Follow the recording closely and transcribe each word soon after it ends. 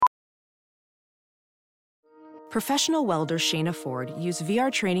Professional welder Shayna Ford used VR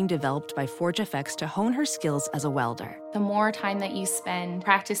training developed by ForgeFX to hone her skills as a welder. The more time that you spend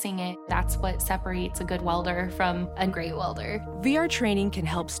practicing it, that's what separates a good welder from a great welder. VR training can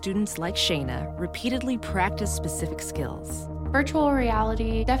help students like Shayna repeatedly practice specific skills. Virtual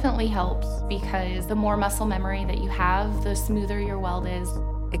reality definitely helps because the more muscle memory that you have, the smoother your weld is.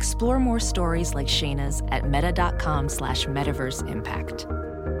 Explore more stories like Shayna's at meta.com/metaverseimpact.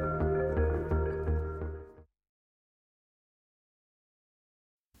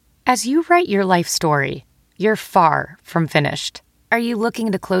 As you write your life story, you're far from finished. Are you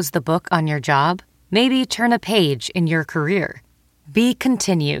looking to close the book on your job? Maybe turn a page in your career? Be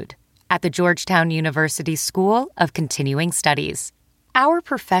continued at the Georgetown University School of Continuing Studies. Our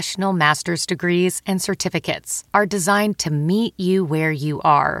professional master's degrees and certificates are designed to meet you where you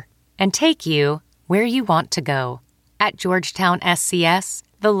are and take you where you want to go. At Georgetown SCS,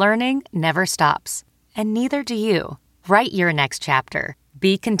 the learning never stops, and neither do you. Write your next chapter.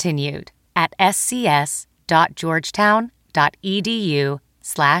 Be continued at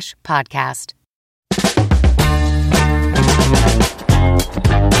scs.georgetown.edu/podcast.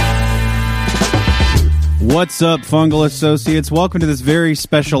 What's up, fungal associates? Welcome to this very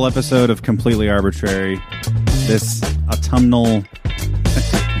special episode of Completely Arbitrary. This autumnal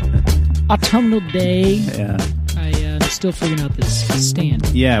day. Yeah. I'm still figuring out this stand.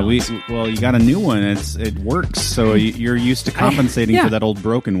 Yeah, you got a new one. It works, so you're used to compensating for that old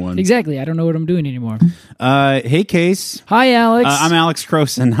broken one. Exactly. I don't know what I'm doing anymore. Hey, Case. Hi, Alex. I'm Alex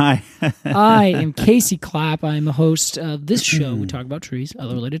Croson. Hi. I am Casey Clapp. I'm the host of this show. We talk about trees,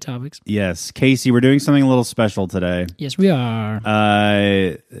 other related topics. Yes, Casey, we're doing something a little special today. Yes, we are.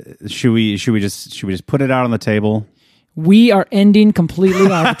 Should we just put it out on the table? We are ending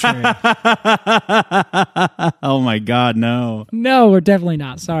Completely Arbitrary. Oh my God, no. No, we're definitely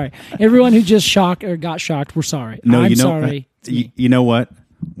not. Sorry. Everyone who just got shocked, we're sorry. No, I'm sorry. You know what?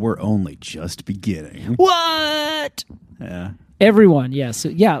 We're only just beginning. What? Yeah. Everyone, yes.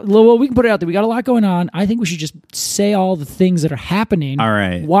 Well, we can put it out there. We got a lot going on. I think we should just say all the things that are happening. All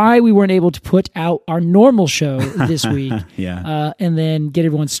right. Why we weren't able to put out our normal show this week. Yeah. And then get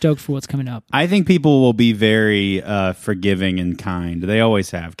everyone stoked for what's coming up. I think people will be very forgiving and kind. They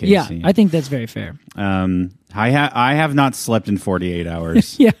always have, Casey. Yeah, I think that's very fair. I have not slept in 48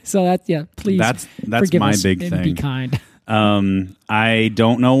 hours. Yeah, so please. That's forgive my us big and thing. Be kind. I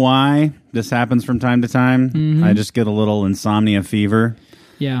don't know why this happens from time to time. Mm-hmm. I just get a little insomnia fever.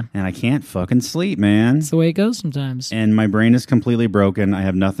 Yeah. And I can't fucking sleep, man. That's the way it goes sometimes. And my brain is completely broken. I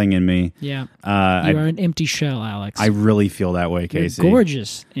have nothing in me. Yeah. You are an empty shell, Alex. I really feel that way, Casey. You're a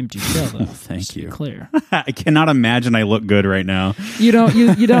gorgeous empty shell, though. Thank you. Clear. I cannot imagine I look good right now. You don't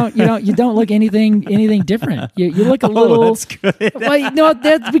look anything different. You look a little. That's good. Well, no,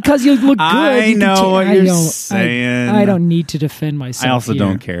 that's because you look good. I know what you're saying. I don't need to defend myself. I also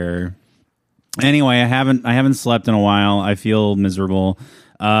don't care. Anyway, I haven't slept in a while. I feel miserable.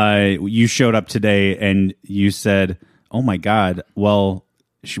 You showed up today and you said, "Oh my God, well,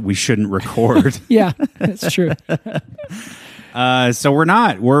 we shouldn't record." Yeah, that's true. So we're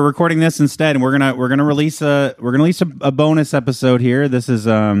not. We're recording this instead, and we're gonna release a bonus episode here. This is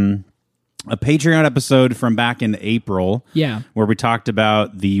a Patreon episode from back in April. Yeah, where we talked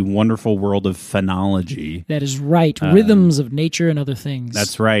about the wonderful world of phenology. That is right. Rhythms of nature and other things.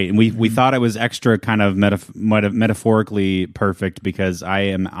 That's right. And we thought it was extra kind of metaphorically perfect because I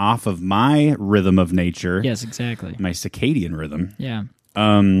am off of my rhythm of nature. Yes, exactly. My circadian rhythm. Yeah.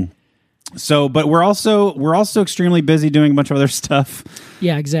 But we're also extremely busy doing a bunch of other stuff.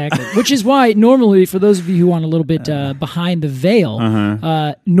 Yeah, exactly. Which is why normally, for those of you who want a little bit behind the veil,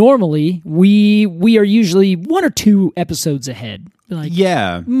 normally we are usually 1 or 2 episodes ahead.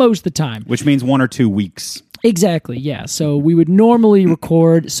 Most of the time. Which means 1 or 2 weeks. Exactly. Yeah. So we would normally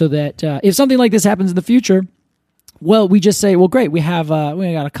record so that if something like this happens in the future, well, we just say, well, great, we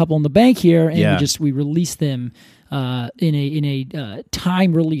got a couple in the bank here, and we release them. In a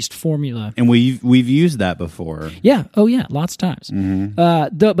time released formula, and we've used that before. Yeah, lots of times.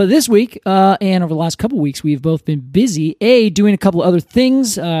 Mm-hmm. But this week and over the last couple of weeks, we've both been busy. Doing a couple of other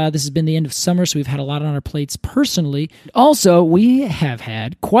things. This has been the end of summer, so we've had a lot on our plates personally. Also, we have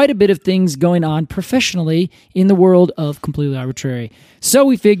had quite a bit of things going on professionally in the world of Completely Arbitrary. So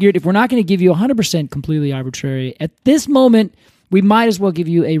we figured if we're not going to give you 100% Completely Arbitrary at this moment, we might as well give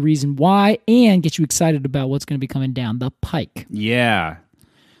you a reason why and get you excited about what's going to be coming down the pike. Yeah.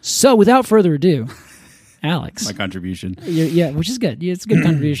 So without further ado, Alex. My contribution. Which is good. Yeah, it's a good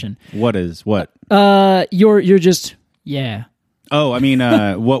contribution. What? You're just, yeah. Oh, I mean,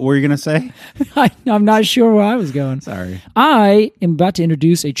 what were you going to say? I'm not sure where I was going. Sorry. I am about to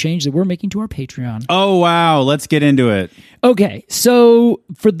introduce a change that we're making to our Patreon. Oh, wow. Let's get into it. Okay, so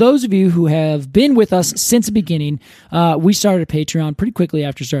for those of you who have been with us since the beginning, we started a Patreon pretty quickly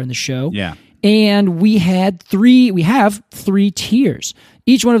after starting the show. Yeah. And we have 3 tiers.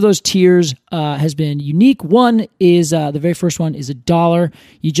 Each one of those tiers has been unique. One is the very first one is $1.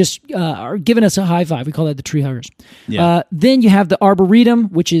 You just are giving us a high five. We call that the tree huggers. Yeah. Then you have the Arboretum,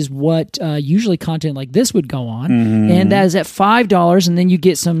 which is what usually content like this would go on, and that is at $5. And then you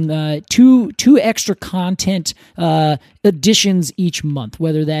get some two extra content additions each month,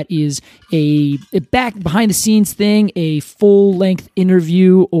 whether that is a back behind the scenes thing, a full length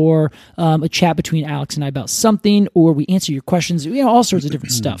interview, or a chat between Alex and I about something, or we answer your questions. All sorts of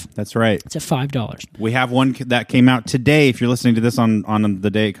different stuff. That's right. It's at $5. We have one that came out today. If you're listening to this on the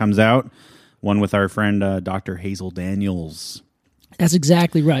day it comes out, one with our friend Dr. Hazel Daniels. That's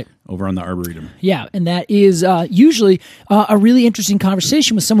exactly right. Over on the Arboretum. Yeah, and that is usually a really interesting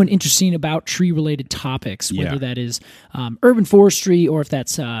conversation with someone interesting about tree-related topics, whether that is urban forestry or if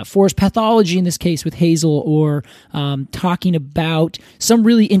that's forest pathology in this case with Hazel, or talking about some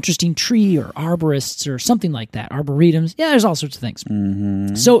really interesting tree or arborists or something like that, arboretums. Yeah, there's all sorts of things.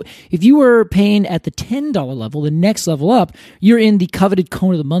 So if you were paying at the $10 level, the next level up, you're in the coveted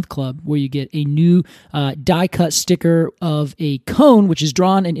Cone of the Month Club, where you get a new die-cut sticker of a cone, which is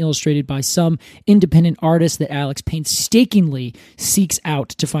drawn and illustrated by some independent artist that Alex painstakingly seeks out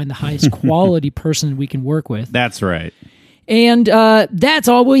to find the highest quality person we can work with. That's right. And that's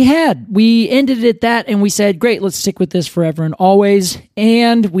all we had. We ended it at that, and we said, great, let's stick with this forever and always.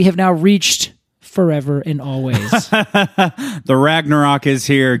 And we have now reached forever and always. The Ragnarok is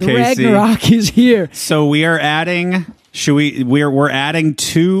here, Casey. Ragnarok is here. So we are adding, we're adding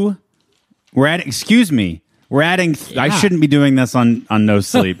two, excuse me. We're adding. I shouldn't be doing this on no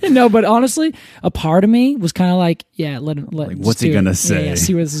sleep. No, but honestly, a part of me was kind of like, yeah, let him. Like, what's he gonna say? Yeah,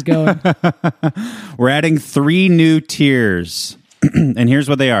 see where this is going. We're adding 3 new tiers, and here's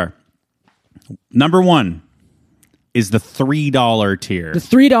what they are. Number 1 is the $3 tier. The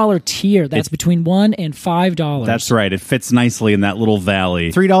 $3 tier. That's between $1 and $5. That's right. It fits nicely in that little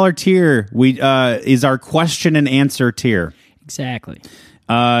valley. $3 tier is our question and answer tier. Exactly.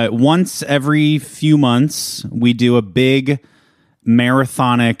 Once every few months, we do a big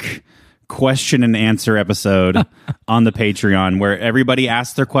marathonic question and answer episode on the Patreon, where everybody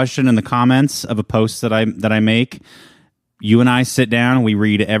asks their question in the comments of a post that I make. You and I sit down, we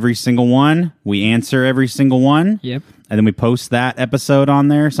read every single one, we answer every single one. Yep. And then we post that episode on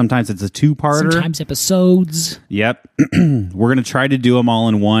there. Sometimes it's a 2-parter. Sometimes episodes. Yep. We're going to try to do them all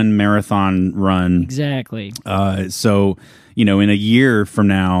in one marathon run. Exactly. So, in a year from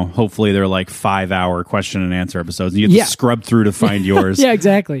now, hopefully they're like 5-hour question and answer episodes. You have to scrub through to find yours. Yeah,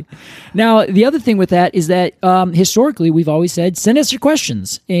 exactly. Now, the other thing with that is that historically we've always said, send us your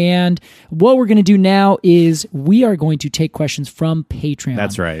questions. And what we're going to do now is we are going to take questions from Patreon.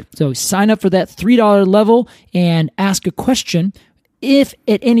 That's right. So sign up for that $3 level and ask a question. If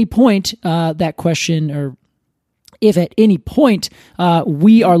at any point that question, or if at any point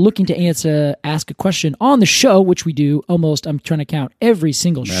we are looking to ask a question on the show, which we do almost, I'm trying to count, every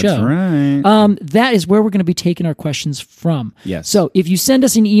single show. That's right. That is where we're going to be taking our questions from. Yes. So if you send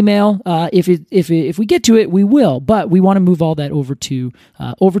us an email, if we get to it, we will. But we want to move all that over to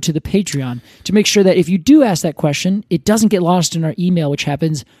the Patreon to make sure that if you do ask that question, it doesn't get lost in our email, which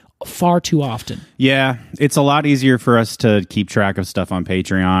happens far too often. Yeah, it's a lot easier for us to keep track of stuff on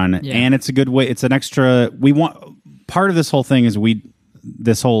Patreon, and it's a good way. It's an extra. Part of this whole thing is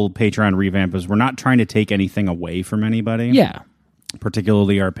this whole Patreon revamp is we're not trying to take anything away from anybody. Yeah.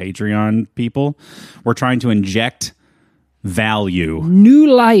 Particularly our Patreon people. We're trying to inject value, new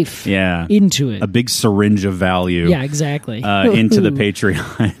life, yeah, into it. A big syringe of value, yeah, exactly, into the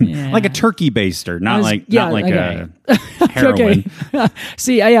Patreon, yeah. Like a turkey baster, not like a heroin. Okay.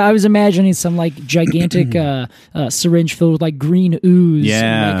 See, I was imagining some like gigantic syringe filled with like green ooze.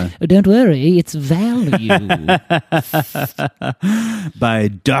 Yeah, like, don't worry, it's value. By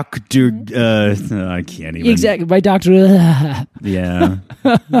Dr. I can't even. Exactly, by Dr. Yeah.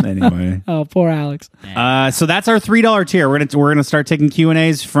 Anyway. Oh, poor Alex. So that's our $3 tier. We're gonna start taking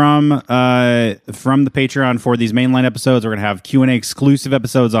Q&As from the Patreon for these mainline episodes. We're gonna have Q&A exclusive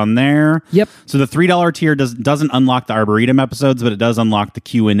episodes on there. Yep. So the $3 tier doesn't unlock the Arboretum episodes, but it does unlock the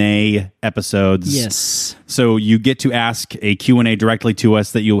Q&A episodes. Yes. So you get to ask a Q&A directly to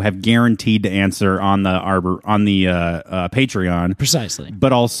us that you'll have guaranteed to answer on the Patreon. Precisely.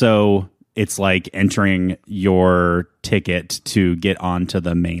 But also it's like entering your ticket to get onto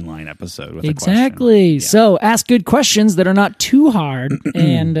the mainline episode with a question. Exactly. So ask good questions that are not too hard,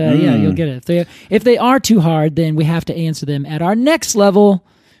 and you'll get it. If they are too hard, then we have to answer them at our next level,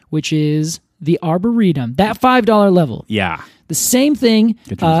 which is the Arboretum, that $5 level. Yeah. The same thing.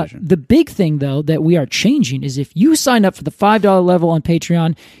 Good transition. The big thing, though, that we are changing is if you sign up for the $5 level on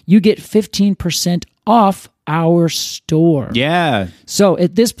Patreon, you get 15% off our store. Yeah. So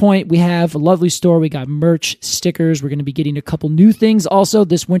at this point, we have a lovely store. We got merch, stickers. We're going to be getting a couple new things also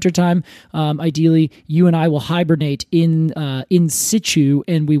this wintertime. Ideally, you and I will hibernate in situ,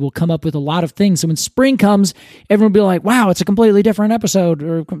 and we will come up with a lot of things. So when spring comes, everyone will be like, wow, it's a completely different episode,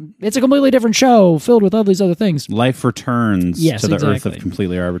 or it's a completely different show filled with all these other things. Life returns to the earth of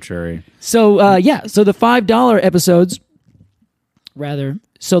completely arbitrary. So, so the $5 episodes,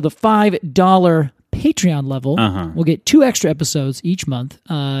 so the $5 Patreon level, we'll get 2 extra episodes each month.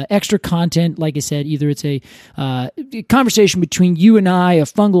 Extra content, like I said, either it's a conversation between you and I, a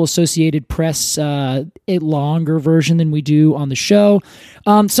fungal associated press, a longer version than we do on the show.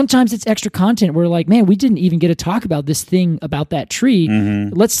 Sometimes it's extra content. We're like, man, we didn't even get to talk about this thing about that tree.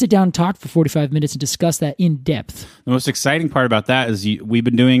 Let's sit down and talk for 45 minutes and discuss that in depth. The most exciting part about that is we've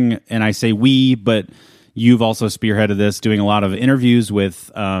been doing, and I say we, but you've also spearheaded this, doing a lot of interviews with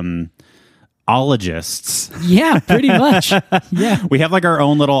ologists. Yeah, pretty much. Yeah. We have like our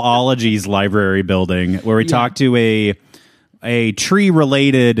own little ologies library building where we talk to a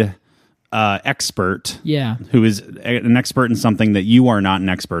tree-related expert. Yeah. Who is an expert in something that you are not an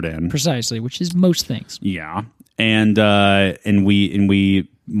expert in. Precisely, which is most things. Yeah. And we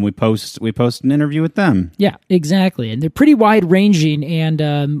post an interview with them. Yeah, exactly. And they're pretty wide ranging, and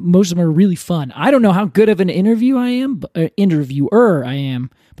most of them are really fun. I don't know how good of an interviewer I am,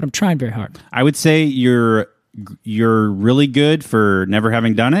 but I'm trying very hard. I would say you're really good for never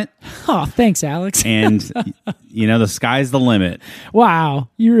having done it. Oh, thanks, Alex. And the sky's the limit. Wow,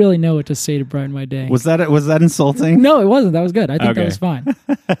 you really know what to say to brighten my day. Was that insulting? No, it wasn't. That was good. I think that was fine.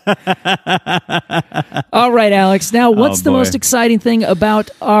 All right, Alex. Now, what's the most exciting thing about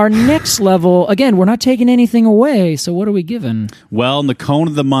our next level? Again, we're not taking anything away, so what are we giving? Well, the Cone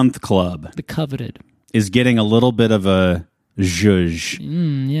of the Month Club, the coveted, is getting a little bit of a zhuzh.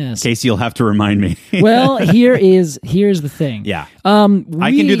 Yes. Casey, you'll have to remind me. Well, here's the thing. Yeah. I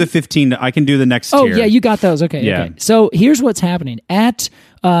can do the 15. I can do the next tier. Oh, yeah, you got those. Okay. Yeah. Okay. So here's what's happening. At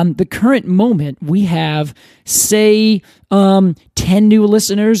the current moment, we have, say, 10 new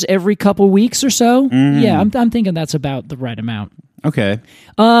listeners every couple weeks or so. Yeah, I'm thinking that's about the right amount. Okay.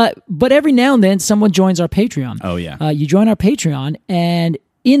 But every now and then, someone joins our Patreon. Oh, yeah. You join our Patreon, and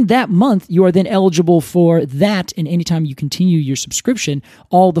in that month, you are then eligible for that, and anytime you continue your subscription,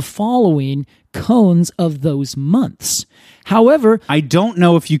 all the following cones of those months. However, I don't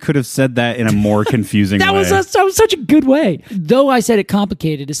know if you could have said that in a more confusing way. That was such a good way. Though I said it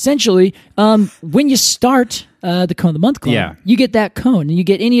complicated. Essentially, when you start the Cone of the Month Club, you get that cone, and you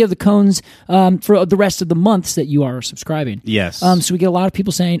get any of the cones for the rest of the months that you are subscribing. Yes. So we get a lot of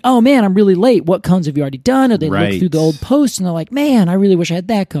people saying, oh man, I'm really late. What cones have you already done? Or they look through the old posts, and they're like, man, I really wish I had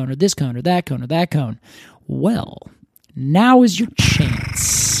that cone, or this cone, or that cone, or that cone. Well, now is your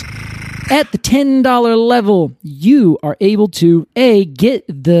chance. At the $10 level, you are able to get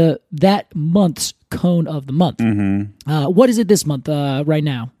that month's Cone of the Month. What is it this month right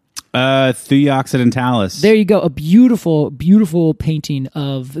now? Thuja occidentalis. There you go. A beautiful, beautiful painting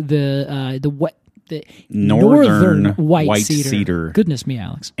of the northern white cedar. Goodness me,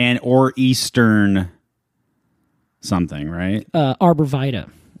 Alex. Or eastern something, right? Arbor Vitae.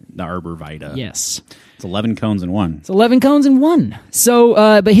 The Arbor Vitae. Yes. It's 11 cones in one. It's 11 cones in one. So,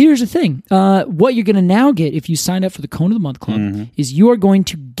 but here's the thing. What you're going to now get if you sign up for the Cone of the Month Club is you are going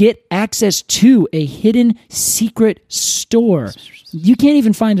to get access to a hidden secret store. You can't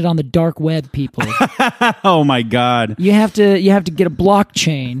even find it on the dark web, people. Oh my God. You have to get a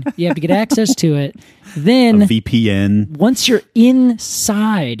blockchain. You have to get access to it. Then a VPN. Once you're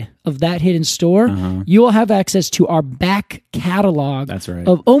inside of that hidden store, you will have access to our back catalog. That's right.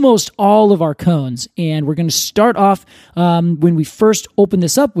 Of almost all of our cones. And we're going to start off when we first open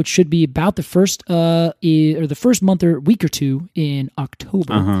this up, which should be about the first month or week or two in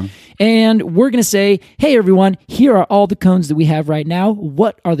October. And we're going to say, hey, everyone, here are all the cones that we have right now.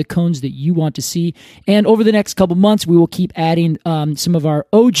 What are the cones that you want to see? And over the next couple months, we will keep adding some of our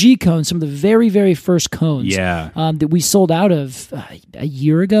OG cones, some of the very, very first cones that we sold out of a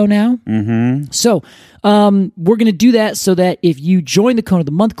year ago now. So we're going to do that so that if you join the Cone of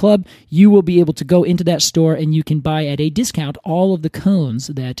the Month Club, you will be able to go into that store and you can buy at a discount all of the cones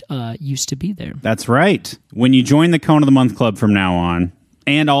that used to be there. That's right. When you join the Cone of the Month Club from now on,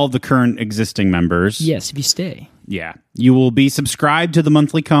 And all the current existing members. Yes, if you stay. Yeah. You will be subscribed to the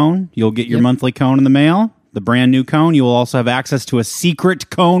monthly cone. You'll get your monthly cone in the mail. The brand new cone. You will also have access to a secret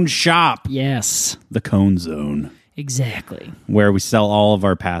cone shop. Yes. The Cone Zone. Exactly. Where we sell all of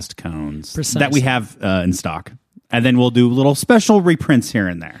our past cones Precisely. that we have in stock. And then we'll do little special reprints here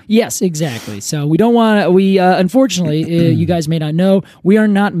and there. Yes, exactly. So we don't want to, unfortunately, you guys may not know, we are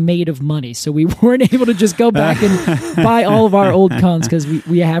not made of money. So we weren't able to just go back and buy all of our old cones because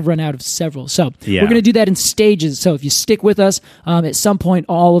we have run out of several. So we're going to do that in stages. So if you stick with us, at some point,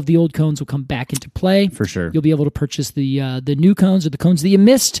 all of the old cones will come back into play. For sure. You'll be able to purchase the new cones or the cones that you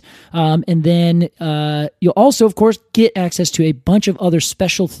missed. And then you'll also, of course, get access to a bunch of other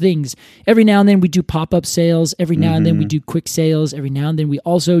special things. Every now and then we do pop-up sales. Every now and then we do quick sales. Every now and then we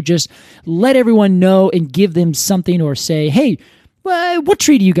also just let everyone know and give them something or say, hey, what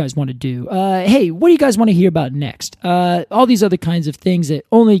tree do you guys want to do? Hey, what do you guys want to hear about next? All these other kinds of things that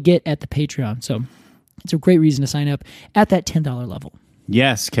only get at the Patreon. So it's a great reason to sign up at that $10 level.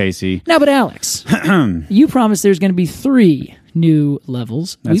 Yes, Casey. Now, but Alex, you promised there's going to be 3 new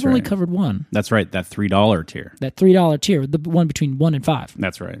levels. We've only covered 1. That's right. That $3 tier. That $3 tier, the one between 1 and 5.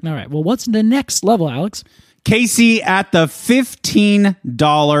 That's right. All right. Well, what's the next level, Alex? Casey, at the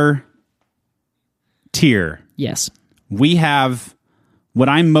 $15 tier. Yes. We have what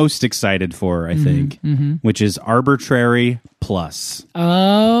I'm most excited for, I think, which is Arbitrary Plus.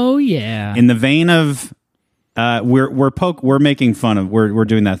 Oh, yeah. In the vein of we're making fun of we're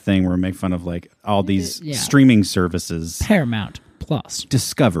doing that thing where we make fun of like all these streaming services. Paramount Plus,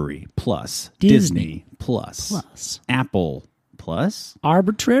 Discovery Plus, Disney Plus, Apple Plus,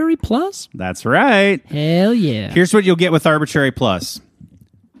 Arbitrary Plus. That's right. Hell yeah. Here's what you'll get with Arbitrary Plus.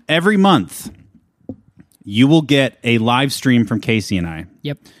 Every month, you will get a live stream from Casey and I.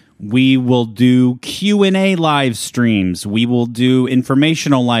 Yep. We will do Q&A live streams. We will do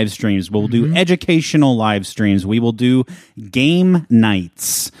informational live streams. We'll do educational live streams. We will do game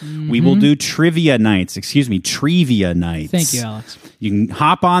nights. We will do trivia nights. Trivia nights. Thank you, Alex. You can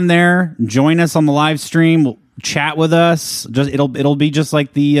hop on there, join us on the live stream, chat with us. It'll be just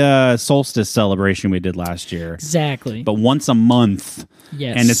like the solstice celebration we did last year. Exactly. But once a month.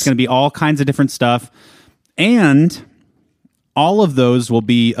 Yes. And it's going to be all kinds of different stuff. And all of those will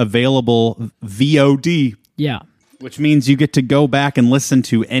be available VOD. Yeah. Which means you get to go back and listen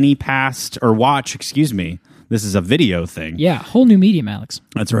to any past or watch, this is a video thing. Yeah, whole new medium, Alex.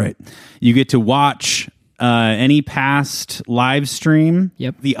 That's right. You get to watch any past live stream.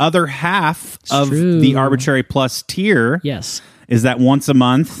 Yep. The other half of true. the Arbitrary Plus tier is that once a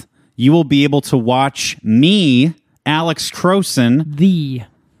month, you will be able to watch me, Alex Croson, the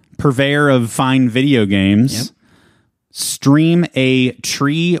purveyor of fine video games, stream a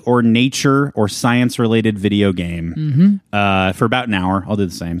tree or nature or science related video game for about an hour. I'll do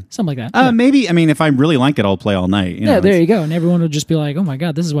the same. Something like that. Maybe, if I really like it, I'll play all night. There you go. And everyone will just be like, oh my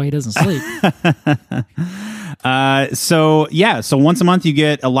God, this is why he doesn't sleep. So once a month you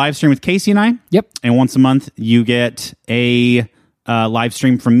get a live stream with Casey and I. Yep. And once a month you get a live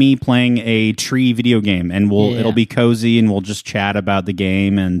stream from me playing a tree video game, and it'll be cozy, and we'll just chat about the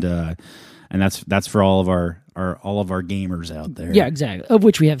game, and that's for all of our gamers out there. Yeah, exactly. Of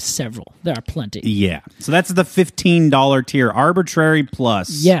which we have several. There are plenty. Yeah. So that's the $15 tier, Arbitrary Plus.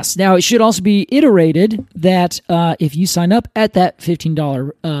 Yes. Now it should also be iterated that if you sign up at that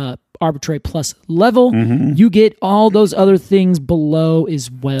 $15 Arbitrary Plus level, you get all those other things below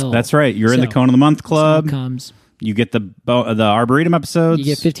as well. That's right. You're in the Cone of the Month Club. Comes. You get the Arboretum episodes. You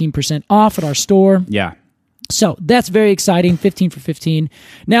get 15% off at our store. Yeah. So that's very exciting. 15 for 15.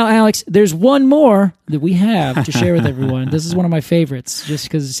 Now, Alex, there's one more that we have to share with everyone. This is one of my favorites, just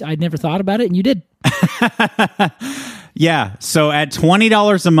because I'd never thought about it, and you did. Yeah. So at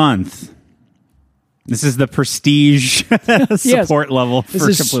 $20 a month, this is the prestige support level for This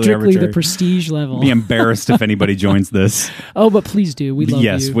is Completely strictly Arbitrary. the prestige level. I'd be embarrassed if anybody joins this. Oh, but please do. We love you.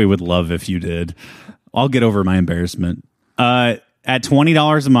 Yes, we would love if you did. I'll get over my embarrassment. At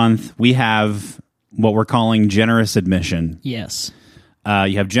 $20 a month, we have what we're calling generous admission. Yes.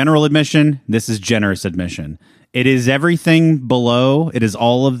 You have general admission. This is generous admission. It is everything below. It is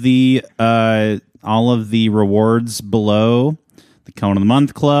all of the rewards below. The Cone of the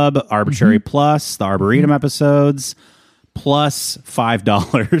Month Club, Arbitrary Plus, the Arboretum episodes, plus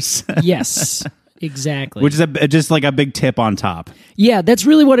 $5. Yes. Exactly. Which is just like a big tip on top. Yeah, that's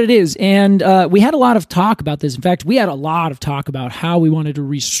really what it is. And we had a lot of talk about this. In fact, we had a lot of talk about how we wanted to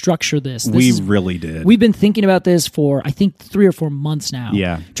restructure this. We really did. We've been thinking about this for, I think, 3 or 4 months now.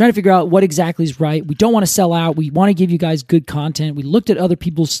 Yeah. Trying to figure out what exactly is right. We don't want to sell out. We want to give you guys good content. We looked at other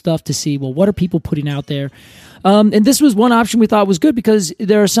people's stuff to see, well, what are people putting out there? And this was one option we thought was good because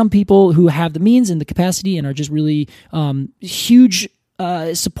there are some people who have the means and the capacity and are just really huge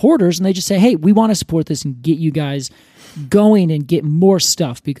supporters, and they just say, hey, we want to support this and get you guys going and get more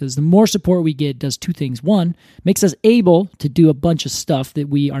stuff, because the more support we get does 2 things. One, makes us able to do a bunch of stuff that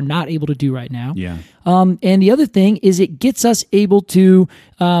we are not able to do right now. Yeah. And the other thing is it gets us able to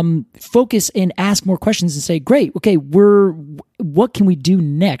focus and ask more questions and say, great, okay, what can we do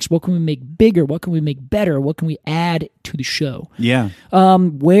next? What can we make bigger? What can we make better? What can we add to the show? Yeah.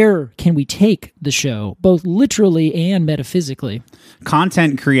 Where can we take the show, both literally and metaphysically?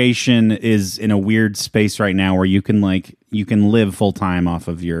 Content creation is in a weird space right now where you can live full time off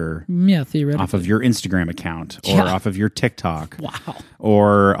of your Instagram account or off of your TikTok. Wow.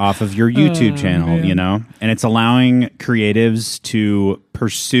 Or off of your YouTube channel, you know? And it's allowing creatives to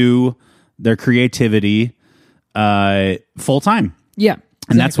pursue their creativity full time. Yeah.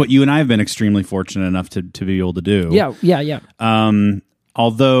 And that's what you and I have been extremely fortunate enough to be able to do. Yeah.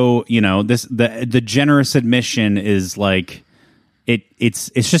 Although, you know, the generous admission is like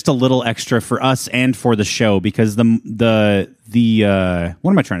it's just a little extra for us and for the show, because the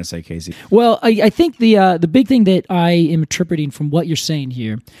what am I trying to say, Casey? Well, I think the big thing that I am interpreting from what you're saying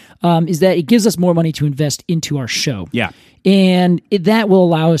here is that it gives us more money to invest into our show. Yeah. And that will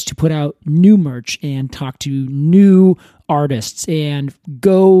allow us to put out new merch and talk to new artists and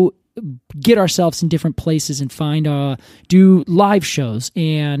go get ourselves in different places and do live shows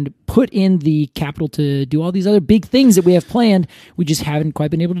and put in the capital to do all these other big things that we have planned. We just haven't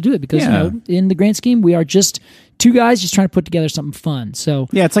quite been able to do it because, you know, in the grand scheme, we are just 2 guys just trying to put together something fun. So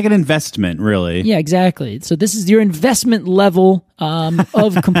yeah, it's like an investment, really. Yeah, exactly. So this is your investment level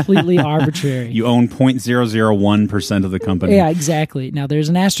of completely arbitrary. You own 0.001% of the company. Yeah, exactly. Now there's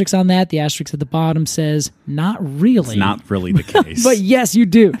an asterisk on that. The asterisk at the bottom says not really. It's not really the case. But yes, you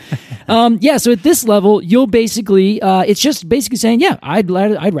do. So at this level, you'll basically it's just basically saying, yeah, I'd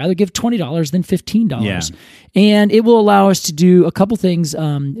rather give $20 than $15. Yeah. And it will allow us to do a couple things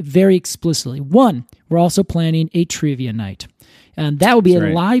very explicitly. One, we're also planning a trivia night. And that will be a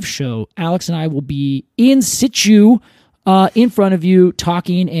live show. Alex and I will be in situ in front of you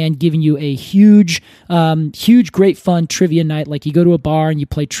talking and giving you a huge, great fun trivia night. Like you go to a bar and you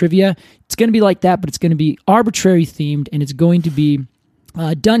play trivia. It's going to be like that, but it's going to be arbitrary themed, and it's going to be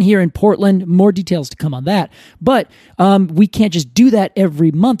done here in Portland. More details to come on that. But we can't just do that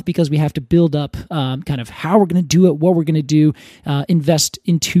every month because we have to build up kind of how we're going to do it, what we're going to do, invest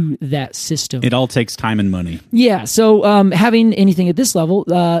into that system. It all takes time and money. Yeah. So having anything at this level,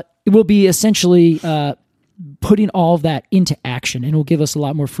 it will be essentially putting all of that into action, and it will give us a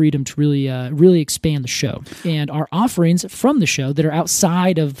lot more freedom to really expand the show and our offerings from the show that are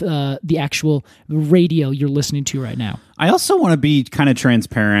outside of the actual radio you're listening to right now. I also want to be kind of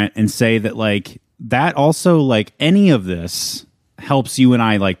transparent and say that that also any of this helps you and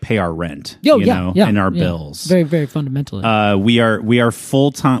I pay our rent, and our bills. Very, very fundamentally. We are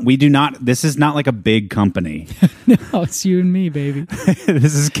full time. We do not. This is not like a big company. No, it's you and me, baby.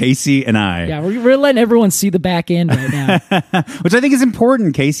 This is Casey and I. Yeah, we're letting everyone see the back end right now, which I think is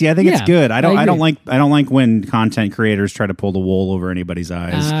important, Casey. I think it's good. I don't like when content creators try to pull the wool over anybody's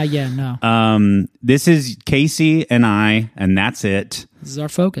eyes. No. This is Casey and I, and that's it. This is our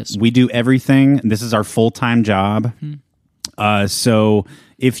focus. We do everything. This is our full-time job. Mm-hmm. So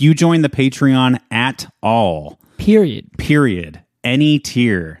if you join the Patreon at all, period, any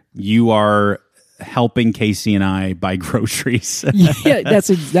tier, you are helping Casey and I buy groceries. Yeah,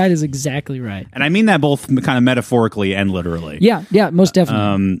 that is exactly right. And I mean that both kind of metaphorically and literally. Yeah, most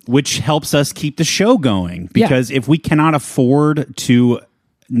definitely. Which helps us keep the show going, because if we cannot afford to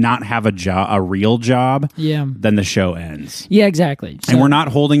not have a real job, then the show ends. Yeah, exactly. So, and we're not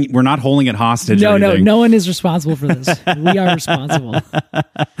holding it hostage. No one is responsible for this. We are responsible.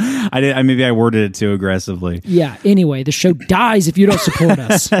 Maybe I worded it too aggressively. Yeah. Anyway, the show dies if you don't support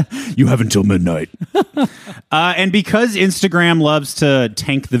us. You have until midnight. And because Instagram loves to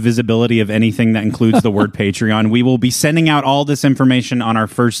tank the visibility of anything that includes the word Patreon, we will be sending out all this information on our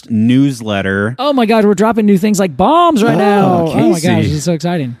first newsletter. Oh my God, we're dropping new things like bombs right now. Casey. Oh my gosh, this is so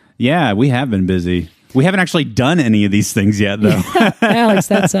exciting. Yeah, we have been busy. We haven't actually done any of these things yet, though. Alex,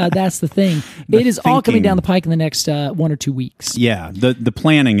 that's the thing. It is all coming down the pike in the next 1 or 2 weeks. Yeah, the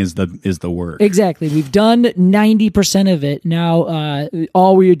planning is the work. Exactly. We've done 90% of it. Now,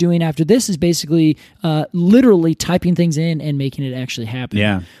 all we are doing after this is basically literally typing things in and making it actually happen.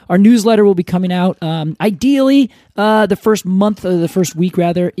 Yeah. Our newsletter will be coming out ideally the first month, or the first week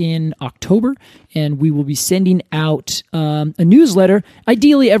rather, in October, and we will be sending out a newsletter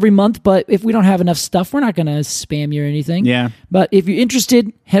ideally every month, but if we don't have enough stuff, we're not going to spam you or anything. Yeah. But if you're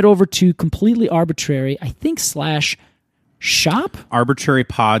interested, head over to Completely Arbitrary, I think /shop?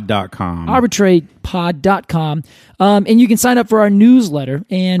 Arbitrarypod.com. Arbitrarypod.com. And you can sign up for our newsletter,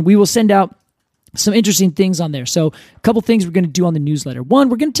 and we will send out some interesting things on there. So a couple things we're going to do on the newsletter. One,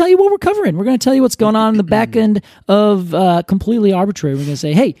 we're going to tell you what we're covering. We're going to tell you what's going on in the back end of Completely Arbitrary. We're going to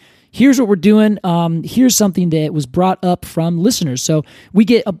say, hey, here's what we're doing. Here's something that was brought up from listeners. So we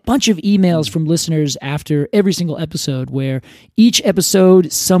get a bunch of emails from listeners after every single episode, where each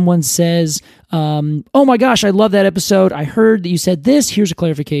episode someone says, oh my gosh, I love that episode. I heard that you said this. Here's a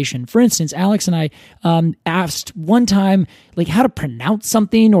clarification. For instance, Alex and I asked one time like how to pronounce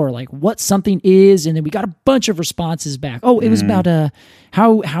something, or like what something is, and then we got a bunch of responses back. Oh, it was about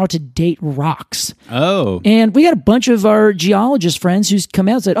how to date rocks. Oh. And we got a bunch of our geologist friends who's come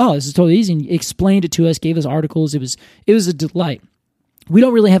out and said, oh, this is totally easy, and explained it to us, gave us articles. It was a delight. We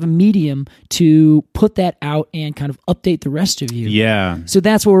don't really have a medium to put that out and kind of update the rest of you. Yeah. So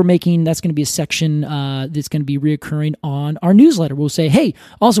that's what we're making. That's going to be a section that's going to be reoccurring on our newsletter. We'll say, hey,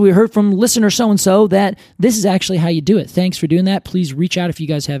 also we heard from listener so-and-so that this is actually how you do it. Thanks for doing that. Please reach out if you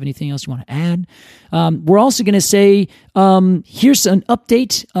guys have anything else you want to add. We're also going to say, here's an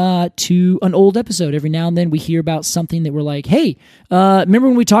update to an old episode. Every now and then we hear about something that we're like, hey, remember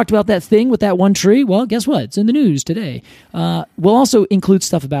when we talked about that thing with that one tree? Well, guess what? It's in the news today. We'll also include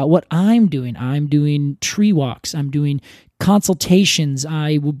stuff about what I'm doing. I'm doing tree walks. I'm doing consultations.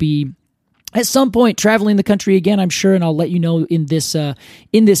 I will be at some point traveling the country again, I'm sure, and I'll let you know in this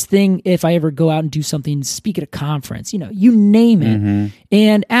thing if I ever go out and do something, speak at a conference, you name it. Mm-hmm.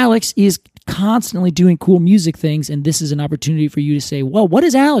 And Alex is constantly doing cool music things, and this is an opportunity for you to say, well, what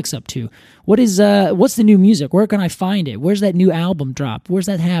is Alex up to? What's the new music? Where can I find it? Where's that new album drop? Where's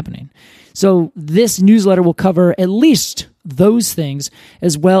that happening? So this newsletter will cover at least those things,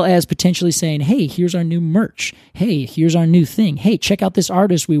 as well as potentially saying, hey, here's our new merch. Hey, here's our new thing. Hey, check out this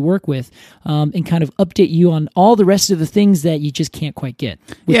artist we work with, and kind of update you on all the rest of the things that you just can't quite get.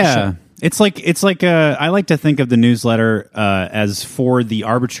 Yeah. It's like I like to think of the newsletter as for the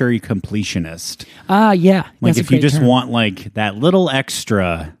arbitrary completionist. Yeah. Like if you just want like that little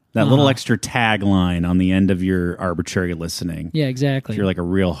extra tagline on the end of your arbitrary listening. Yeah, exactly. If you're like a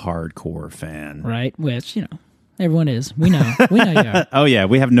real hardcore fan. Right, which, everyone is. We know. We know you are. Oh, yeah.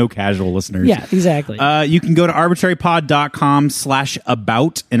 We have no casual listeners. Yeah, exactly. You can go to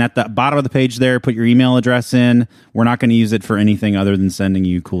arbitrarypod.com/about, and at the bottom of the page there, put your email address in. We're not going to use it for anything other than sending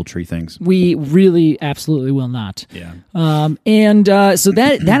you cool tree things. We really absolutely will not. Yeah. So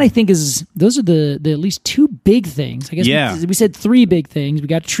that I think those are the at least two big things. I guess we said three big things. We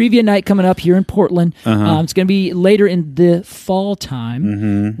got trivia night coming up here in Portland. It's going to be later in the fall time.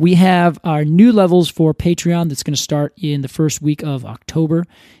 Mm-hmm. We have our new levels for Patreon that's going to start in the first week of October,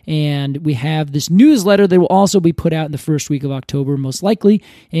 and we have this newsletter that will also be put out in the first week of October most likely,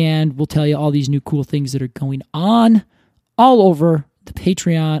 and we'll tell you all these new cool things that are going on all over the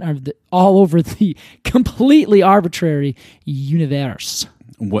Patreon, or all over the Completely Arbitrary universe.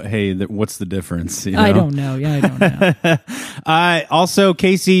 What's the difference? I don't know. Yeah, I don't know. Also,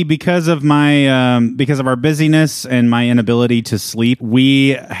 Casey, because of our busyness and my inability to sleep, we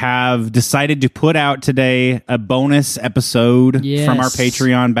have decided to put out today a bonus episode from our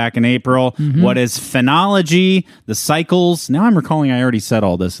Patreon back in April. Mm-hmm. What is Phenology, the cycles? Now I'm recalling I already said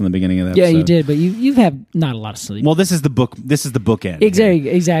all this in the beginning of the episode. Yeah, you did, but you've had not a lot of sleep. Well, this is the book. This is the bookend.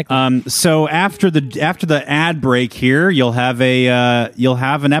 Exactly. So after the ad break here, you'll have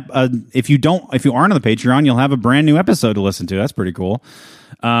if you aren't on the Patreon, you'll have a brand new episode to listen to. That's pretty cool.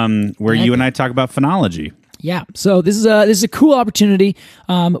 Where you and I talk about phenology. Yeah, so this is a cool opportunity.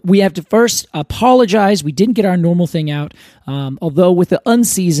 We have to first apologize. We didn't get our normal thing out. Although with the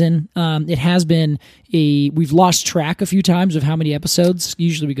unseason, it has been we've lost track a few times of how many episodes.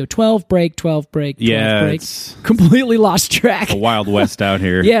 Usually we go 12 break, 12 break, 12 break. Completely lost track. A Wild West out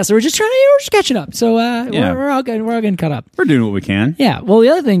here. Yeah, so we're just catching up. So we're all getting caught up. We're doing what we can. Yeah. Well, the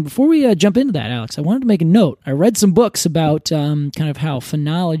other thing, before we jump into that, Alex, I wanted to make a note. I read some books about kind of how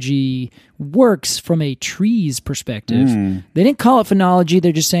phenology works from a tree's perspective. They didn't call it phenology.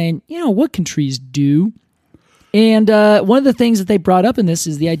 They're just saying, what can trees do? And one of the things that they brought up in this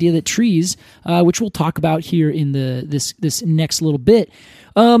is the idea that trees, which we'll talk about here in this next little bit,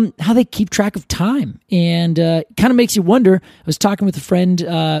 how they keep track of time. And kind of makes you wonder. I was talking with a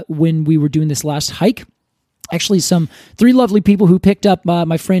friend when we were doing this last hike. Actually, some 3 lovely people who picked up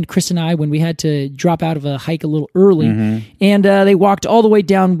my friend Chris and I when we had to drop out of a hike a little early. And they walked all the way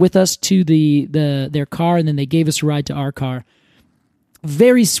down with us to their car, and then they gave us a ride to our car.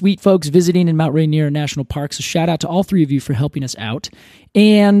 Very sweet folks visiting in Mount Rainier National Park. So shout out to all 3 of you for helping us out.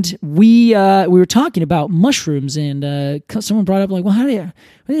 And we were talking about mushrooms, and someone brought up like, well,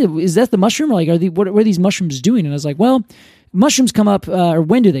 is that the mushroom? Or like, what are these mushrooms doing? And I was like, well, mushrooms come up, or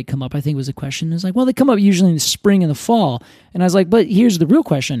when do they come up, I think was the question. It's like, well, they come up usually in the spring and the fall. And I was like, but here's the real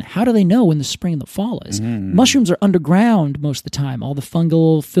question. How do they know when the spring and the fall is? Mushrooms are underground most of the time. All the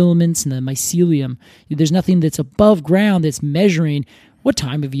fungal filaments and the mycelium. There's nothing that's above ground that's measuring what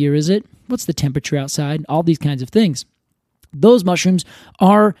time of year is it, what's the temperature outside, all these kinds of things. Those mushrooms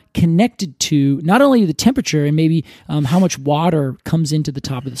are connected to not only the temperature and maybe how much water comes into the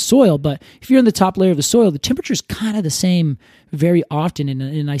top of the soil, but if you're in the top layer of the soil, the temperature is kind of the same very often in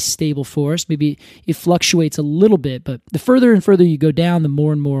a nice stable forest. Maybe it fluctuates a little bit, but the further and further you go down, the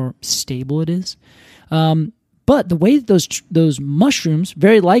more and more stable it is. But the way that those mushrooms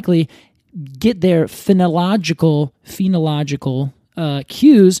very likely get their phenological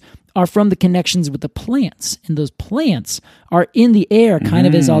cues are from the connections with the plants, and those plants are in the air kind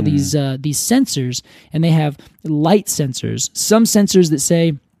of as all these sensors, and they have light sensors. Some sensors that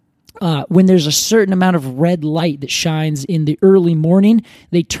say when there's a certain amount of red light that shines in the early morning,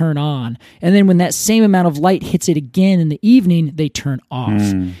 they turn on. And then when that same amount of light hits it again in the evening, they turn off.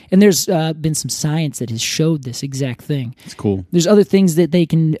 And there's been some science that has showed this exact thing. It's cool. There's other things that they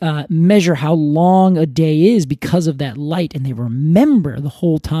can measure how long a day is because of that light, and they remember the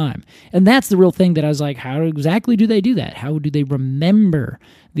whole time. And that's the real thing that I was like, how exactly do they do that? How do they remember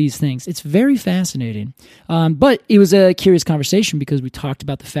these things? It's very fascinating. But it was a curious conversation because we talked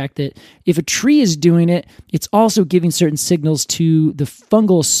about the fact that if a tree is doing it, it's also giving certain signals to the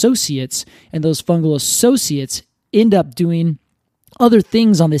fungal associates, and those fungal associates end up doing other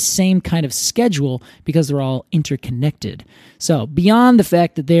things on this same kind of schedule because they're all interconnected. So beyond the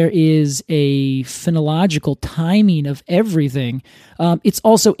fact that there is a phenological timing of everything, it's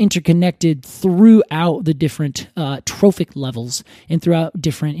also interconnected throughout the different trophic levels and throughout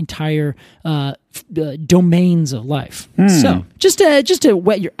different entire domains of life. So just to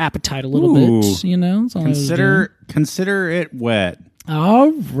whet your appetite a little bit, you know. Consider it wet.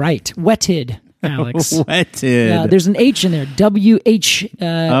 All right, wetted. Alex. Wetted. There's an H in there. W-H.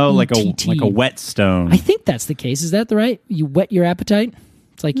 Like a whetstone. I think that's the case. Is that the right? You whet your appetite?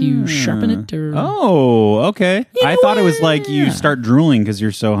 It's like you sharpen it, or okay. I thought it was like you start drooling because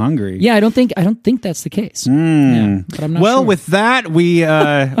you're so hungry. Yeah, I don't think that's the case. Yeah, but I'm not sure. With that, we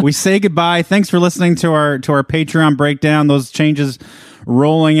say goodbye. Thanks for listening to our Patreon breakdown. Those changes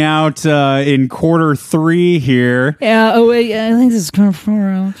rolling out in quarter 3 here. Yeah. Oh wait, I think this is quarter 4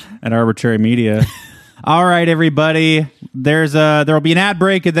 out at Arbitrary Media. All right, everybody. There will be an ad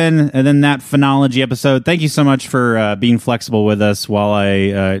break and then that Phenology episode. Thank you so much for being flexible with us while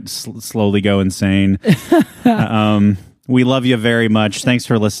I slowly go insane. We love you very much. Thanks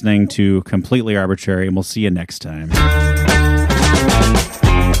for listening to Completely Arbitrary, and we'll see you next time.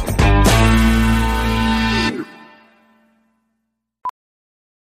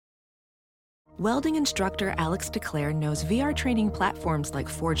 Welding instructor Alex DeClaire knows VR training platforms like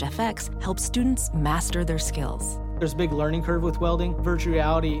Forge FX help students master their skills. There's a big learning curve with welding. Virtual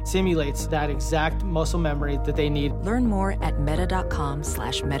reality simulates that exact muscle memory that they need. Learn more at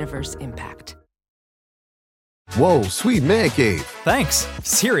meta.com/metaverseimpact. Whoa, sweet man cave. Thanks.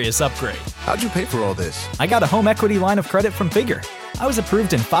 Serious upgrade. How'd you pay for all this? I got a home equity line of credit from Figure. I was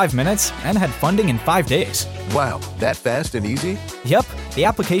approved in 5 minutes and had funding in 5 days. Wow, that fast and easy? Yep. The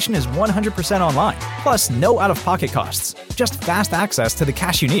application is 100% online, plus no out-of-pocket costs. Just fast access to the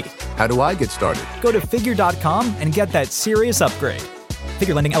cash you need. How do I get started? Go to figure.com and get that serious upgrade.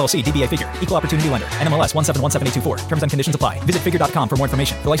 Figure Lending LLC, DBA Figure, Equal Opportunity Lender, NMLS 1717824. Terms and conditions apply. Visit figure.com for more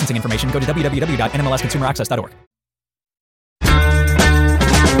information. For licensing information, go to www.nmlsconsumeraccess.org.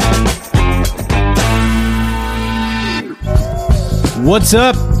 What's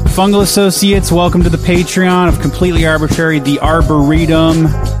up, Fungal Associates? Welcome to the Patreon of Completely Arbitrary, the Arboretum.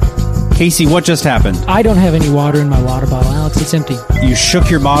 Casey, what just happened? I don't have any water in my water bottle, Alex. It's empty. You shook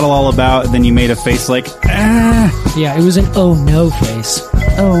your bottle all about, and then you made a face like, ah. Yeah, it was an oh no face.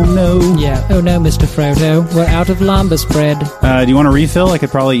 Oh no. Yeah. Oh no, Mr. Frodo. We're out of lambus bread. Do you want to refill? I could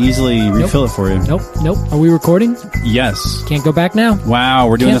probably easily refill it for you. Nope. Are we recording? Yes. Can't go back now. Wow,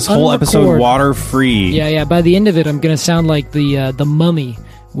 we're doing Can't this whole episode unrecord. water free. Yeah. By the end of it, I'm going to sound like the Mummy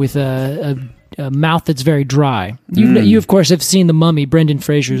with a mouth that's very dry. You of course have seen The Mummy, Brendan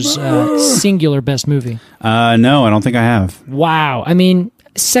Fraser's singular best movie. No, I don't think I have. Wow. I mean,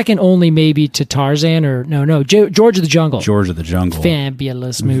 second only maybe to Tarzan or no, George of the Jungle. George of the Jungle.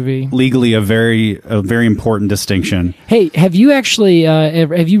 Fabulous movie. Legally a very important distinction. Hey, have you actually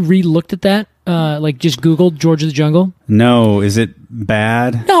have you re-looked at that? Like just Googled George of the Jungle? No, is it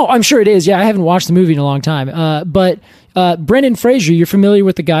bad? No, I'm sure it is. Yeah, I haven't watched the movie in a long time. But Brendan Fraser, you're familiar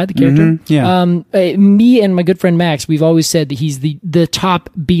with the guy, the character? Mm-hmm, yeah. Me and my good friend Max, we've always said that he's the top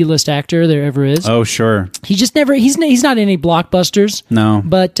B-list actor there ever is. Oh, sure. He just never, he's not in any blockbusters. No.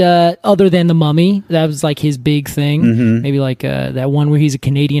 But other than The Mummy, that was like his big thing. Mm-hmm. Maybe like that one where he's a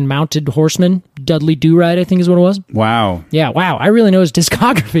Canadian mounted horseman, Dudley Do-Right, I think is what it was. Wow. Yeah, wow. I really know his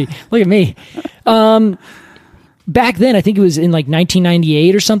discography. Look at me. Back then, I think it was in like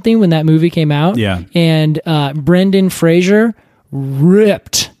 1998 or something when that movie came out. Yeah. And Brendan Fraser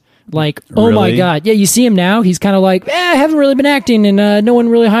ripped. Like, oh my Really? God. Yeah, you see him now. He's kind of like, I haven't really been acting and no one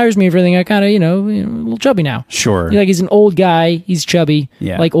really hires me for anything. I kind of, a little chubby now. Sure. Like, he's an old guy. He's chubby.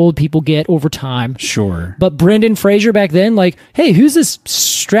 Yeah. Like old people get over time. Sure. But Brendan Fraser back then, like, hey, who's this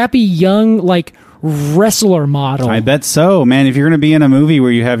strappy young, like, wrestler model? I bet so, man. If you're going to be in a movie where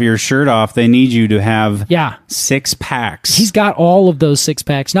you have your shirt off, they need you to have 6 packs. He's got all of those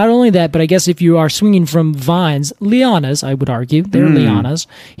 6-packs. Not only that, but I guess if you are swinging from vines, lianas, I would argue, they're lianas.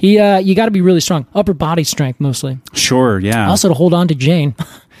 You got to be really strong. Upper body strength mostly. Sure, yeah. Also to hold on to Jane.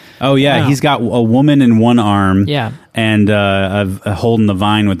 Oh, yeah. Wow. He's got a woman in one arm. Yeah. And holding the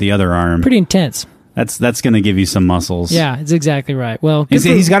vine with the other arm. Pretty intense. That's going to give you some muscles. Yeah, it's exactly right. Well,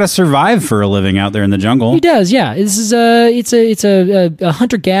 he's got to survive for a living out there in the jungle. He does. Yeah, this is it's a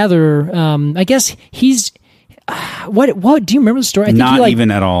hunter gatherer. I guess he's. What do you remember the story? I think Not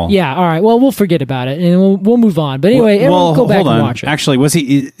even at all. Yeah. All right. Well, we'll forget about it and we'll move on. But anyway, everyone go back hold and on. watch it. Actually, was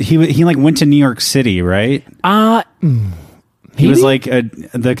he like went to New York City, right? He was like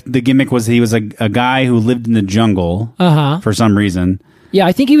the gimmick was he was a guy who lived in the jungle for some reason. Yeah,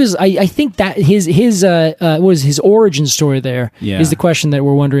 I think he was. I think that his was his origin story. There is the question that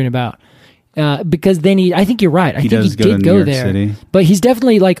we're wondering about. Because then I think you're right. I think he did go there. City. But he's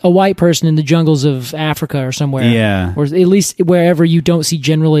definitely like a white person in the jungles of Africa or somewhere. Yeah. Or at least wherever you don't see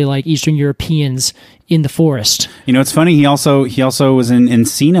generally like Eastern Europeans in the forest. It's funny. He also was in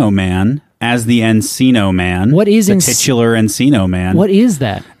Encino Man as the Encino Man. What is the titular Encino Man? What is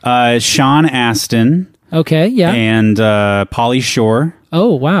that? Sean Astin. Okay, yeah. And Pauly Shore.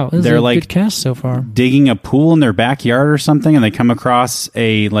 Oh, wow. This They're is a like good cast so far. Digging a pool in their backyard or something, and they come across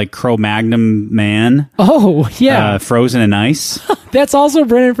a like Cro-Magnon man. Oh, yeah. Frozen in ice. That's also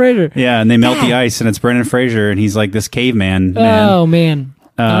Brendan Fraser. Yeah, and they melt the ice, and it's Brendan Fraser, and he's like this caveman man. Oh, man.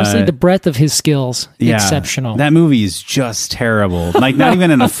 Honestly, the breadth of his skills, exceptional. That movie is just terrible. Like, not even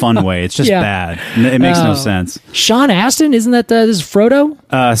in a fun way. It's just bad. It makes no sense. Sean Astin, isn't that this is Frodo?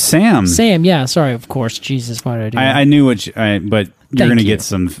 Sam. Sam, yeah. Sorry, of course. Jesus, why did I do that? I knew but you're going to get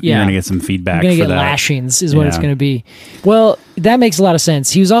some. You're going to get some feedback. You're going to get that. lashings, is what it's going to be. Well, that makes a lot of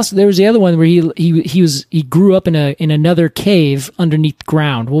sense. He was also there was the other one where he grew up in another cave underneath the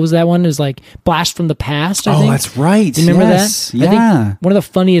ground. What was that one? It was like Blast from the Past. I think. That's right. Do you remember that? Yeah. I think one of the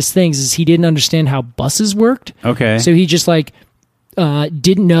funniest things is he didn't understand how buses worked. Okay. So he just like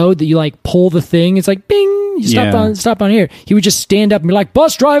didn't know that you like pull the thing. It's like bing. You stop on here. He would just stand up and be like,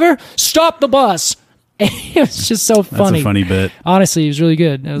 "Bus driver, stop the bus." It was just so funny. That's a funny bit. Honestly, it was really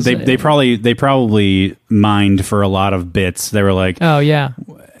good. They probably mined for a lot of bits. They were like, oh yeah,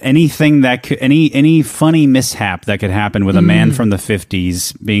 anything that could, any funny mishap that could happen with a man from the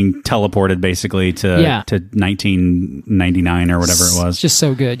 50s being teleported basically to 1999 or whatever it was. It's just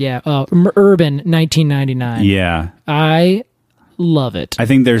so good. Yeah, Urban 1999. Yeah, I love it. I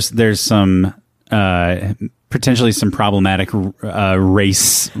think there's some. Potentially some problematic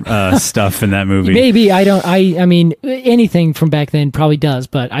race stuff in that movie. Maybe I mean anything from back then probably does,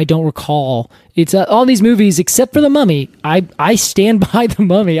 but I don't recall. It's all these movies except for The Mummy. I stand by The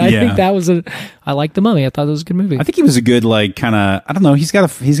Mummy. I think that was I like The Mummy. I thought it was a good movie. I think he was a good like kind of I don't know. He's got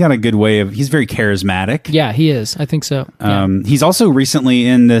a good way of. He's very charismatic. Yeah, he is. I think so. Yeah. He's also recently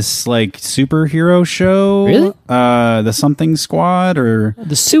in this like superhero show. Really? The Something Squad or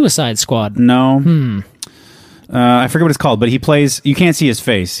the Suicide Squad. No. I forget what it's called, but he plays. You can't see his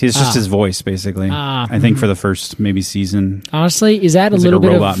face. It's just his voice, basically. I think for the first maybe season. Honestly, is that a little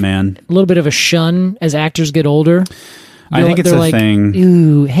bit of man? A little bit of a shun as actors get older. I think it's they're a like, thing.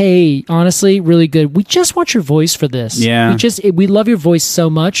 Ooh, hey, honestly, really good. We just want your voice for this. Yeah. We love your voice so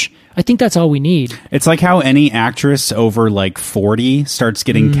much. I think that's all we need. It's like how any actress over like 40 starts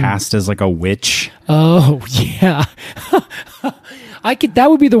getting cast as like a witch. Oh, yeah. That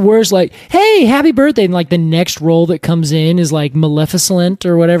would be the worst. Like, hey, happy birthday. And like the next role that comes in is like Maleficent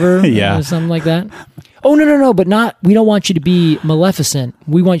or whatever. Yeah. Something like that. Oh, no. But we don't want you to be Maleficent.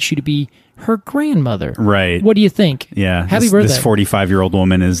 We want you to be her grandmother. Right. What do you think? Yeah. Happy birthday. This 45-year-old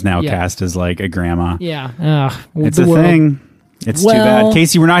woman is now Yeah. cast as like a grandma. Yeah. It's a thing. It's too bad.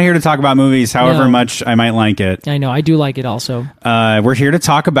 Casey, we're not here to talk about movies, however much I might like it. I know. I do like it also. We're here to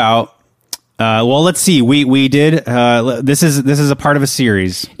talk about well, let's see. We did this is a part of a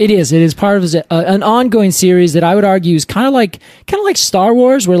series. It is part of an ongoing series that I would argue is kind of like Star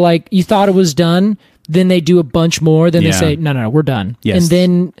Wars, where like you thought it was done, then they do a bunch more, then they say no, we're done. Yes. And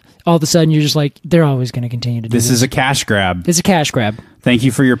then all of a sudden you're just like, they're always going to continue to do this. This is a cash grab. It's a cash grab. Thank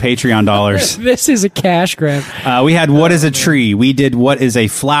you for your Patreon dollars. This is a cash grab. We had what is a tree. We did what is a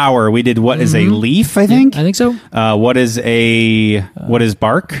flower. We did what is a leaf, I think. I think so. What is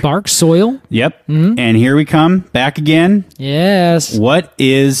bark? Bark, soil. Yep. And here we come back again. Yes. What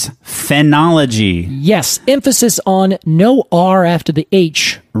is phenology? Yes. Emphasis on no R after the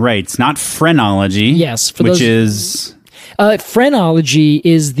H. Right. It's not phrenology. Yes. Which is... Phrenology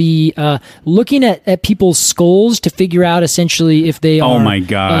is the looking at people's skulls to figure out essentially if they are, oh my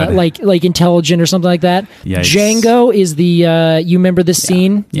God, like intelligent or something like that. Yikes. Django is the you remember this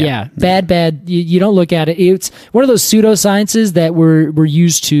scene? Yeah. Bad. You don't look at it. It's one of those pseudosciences that were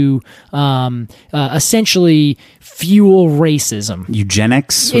used to essentially fuel racism.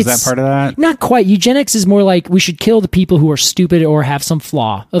 Eugenics? Was that part of that? Not quite. Eugenics is more like we should kill the people who are stupid or have some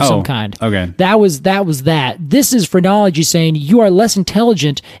flaw of some kind. Okay. That was that. This is phrenology saying you are less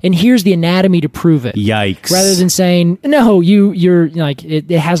intelligent and here's the anatomy to prove it. Yikes. Rather than saying, no, you're like, it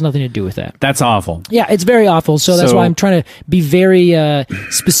has nothing to do with that. That's awful. Yeah, it's very awful. So that's why I'm trying to be very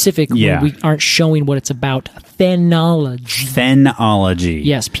specific when we aren't showing what it's about. Phenology. Phenology.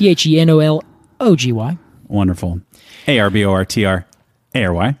 Yes, Phenology. Wonderful. ARBORTRARY.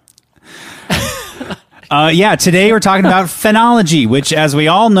 Today we're talking about phenology, which, as we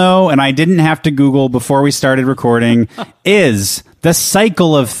all know, and I didn't have to Google before we started recording, is the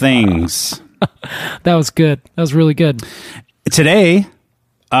cycle of things. That was good. That was really good. Today,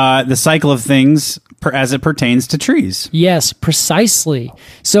 the cycle of things as it pertains to trees. Yes, precisely.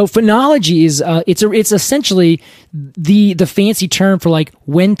 So phenology is it's essentially the fancy term for like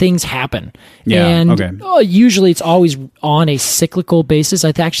when things happen. Yeah. And usually it's always on a cyclical basis.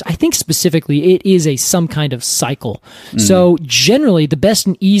 I think specifically it is some kind of cycle. So generally the best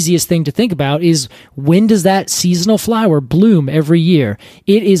and easiest thing to think about is when does that seasonal flower bloom every year?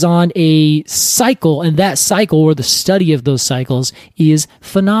 It is on a cycle, and that cycle, or the study of those cycles, is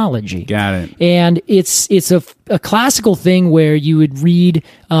phenology. Got it. And it's a classical thing where you would read,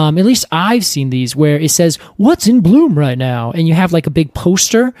 at least I've seen these, where it says, what's in bloom right now? And you have like a big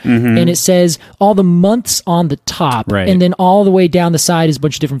poster, and it says all the months on the top, and then all the way down the side is a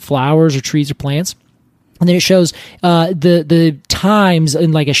bunch of different flowers or trees or plants. And then it shows the times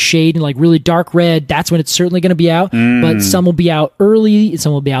in like a shade in like really dark red. That's when it's certainly going to be out. But some will be out early, and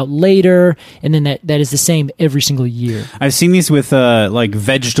some will be out later. And then that is the same every single year. I've seen these with like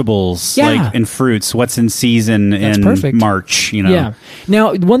vegetables, like and fruits. What's in season in March? You know. Yeah.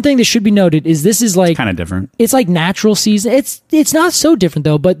 Now, one thing that should be noted is this is like kind of different. It's like natural season. It's not so different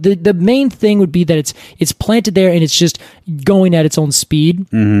though. But the main thing would be that it's planted there and it's just going at its own speed.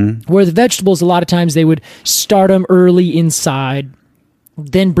 Where the vegetables, a lot of times they would start them early inside,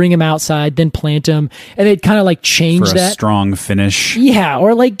 then bring them outside, then plant them, and they'd kind of like change for a that strong finish. Yeah,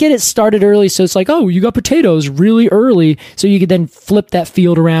 or like get it started early, so it's like, oh, you got potatoes really early, so you could then flip that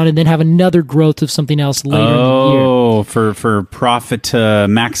field around and then have another growth of something else later in the year. Oh, for profit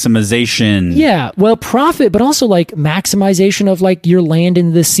maximization. Yeah, well, profit, but also like maximization of like your land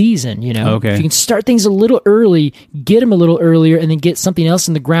in the season. You know, okay. If you can start things a little early, get them a little earlier, and then get something else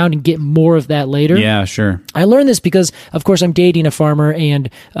in the ground and get more of that later. Yeah, sure. I learned this because, of course, I'm dating a farmer, and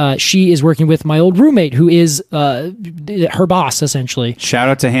she is working with my old roommate, who is her boss, essentially. Shout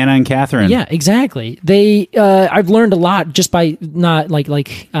out to Hannah and Catherine. Yeah, exactly. I've learned a lot just by not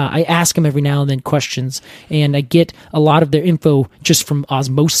I ask them every now and then questions, and I get a lot of their info just from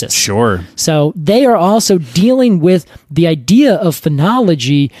osmosis. Sure. So they are also dealing with the idea of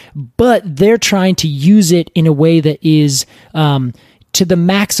phenology, but they're trying to use it in a way that is to the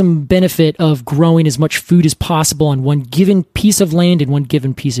maximum benefit of growing as much food as possible on one given piece of land in one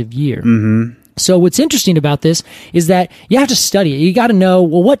given piece of year. So what's interesting about this is that you have to study it. You got to know,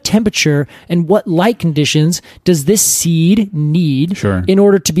 well, what temperature and what light conditions does this seed need in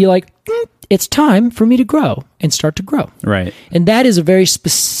order to be like, it's time for me to grow and start to grow. Right. And that is a very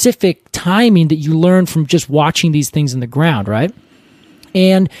specific timing that you learn from just watching these things in the ground, right?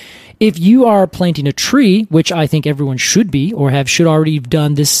 And if you are planting a tree, which I think everyone should be or should already have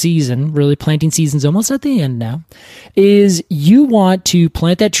done this season, really planting season's almost at the end now, is you want to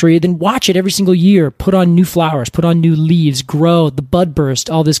plant that tree, then watch it every single year, put on new flowers, put on new leaves, grow, the bud burst,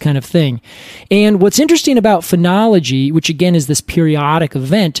 all this kind of thing. And what's interesting about phenology, which again is this periodic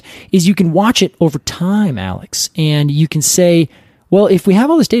event, is you can watch it over time, Alex. And you can say, well, if we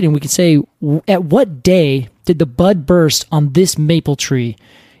have all this data and we can say, at what day did the bud burst on this maple tree?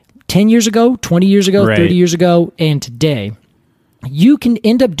 10 years ago, 20 years ago, 30 years ago, and today. You can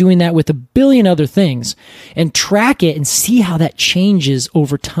end up doing that with a billion other things and track it and see how that changes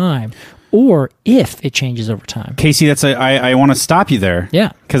over time, or if it changes over time. Casey, I want to stop you there.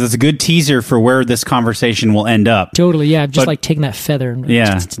 Yeah. Because it's a good teaser for where this conversation will end up. Totally, yeah. Just like taking that feather. And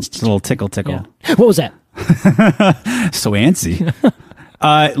yeah, it's a little tickle. Yeah. What was that? So antsy.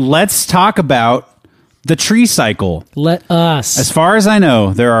 Let's talk about the tree cycle. Let us. As far as I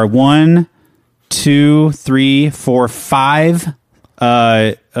know, there are 1, 2, 3, 4, 5 kind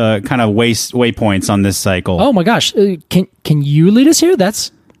of waypoints on this cycle. Oh my gosh! Can you lead us here?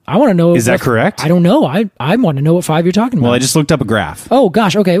 I want to know. Is that correct? I don't know. I want to know what 5 you're talking about. Well, I just looked up a graph. Oh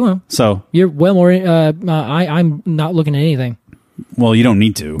gosh. Okay. Well, so you're well more. I'm not looking at anything. Well, you don't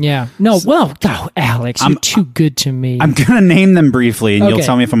need to. Yeah. No. Well, Alex, you're too good to me. I'm gonna name them briefly, and you'll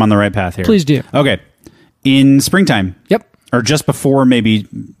tell me if I'm on the right path here. Please do. Okay. In springtime. Yep. Or just before maybe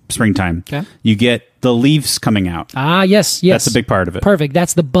springtime. Okay. You get the leaves coming out. Ah, yes. That's a big part of it. Perfect.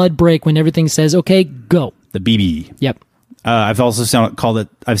 That's the bud break when everything says, okay, go. The BB. Yep. I've also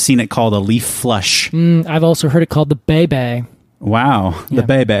seen it called a leaf flush. I've also heard it called the baby. Wow. Yeah. The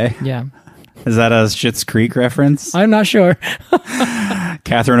baby. Yeah. Is that a Schitt's Creek reference? I'm not sure.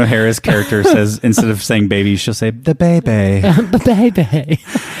 Catherine O'Hara's character says, instead of saying baby, she'll say the baby. The baby.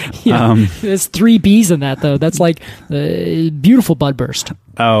 Yeah. There's 3 B's in that, though. That's like beautiful bud burst.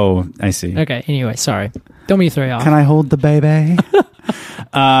 Oh, I see. Okay. Anyway, sorry. Don't mean to throw you off. Can I hold the baby?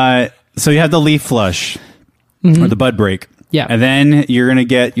 So you have the leaf flush or the bud break. Yeah. And then you're going to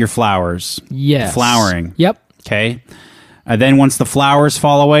get your flowers. Yes. Flowering. Yep. Okay. And then once the flowers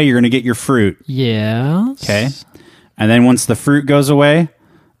fall away, you're going to get your fruit. Yes. Okay. And then once the fruit goes away,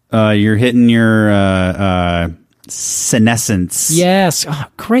 you're hitting your senescence. Yes. Oh,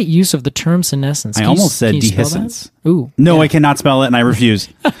 great use of the term senescence. I almost said dehiscence. Ooh. No, yeah. I cannot spell it, and I refuse.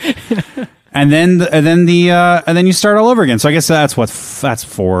 And then you start all over again. So I guess that's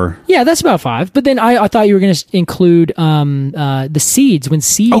 4. Yeah, that's about 5. But then I thought you were going to include the seeds when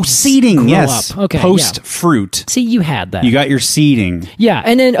seeds. Oh, seeding. Grow Yes. up. Okay. Post fruit. See, you had that. You got your seeding. Yeah,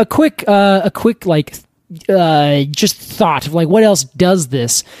 and then a quick like just thought of like what else does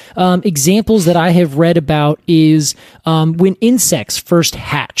this. Examples that I have read about is when insects first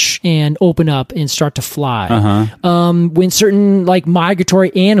hatch and open up and start to fly. When certain like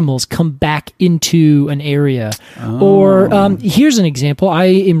migratory animals come back into an area. Or here's an example. I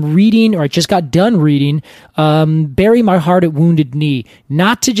am reading, or I just got done reading, Bury My Heart at Wounded Knee.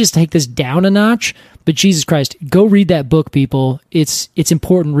 Not to just take this down a notch, but Jesus Christ, go read that book, people. It's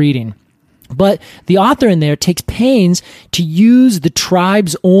important reading. But the author in there takes pains to use the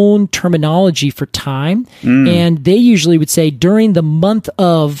tribe's own terminology for time. And they usually would say during the month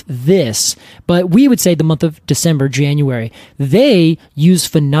of this, but we would say the month of December, January. They use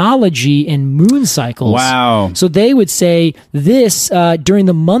phenology and moon cycles. Wow. So they would say this during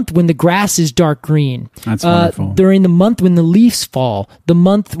the month when the grass is dark green. That's wonderful. During the month when the leaves fall. The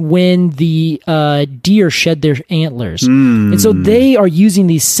month when the deer shed their antlers. And so they are using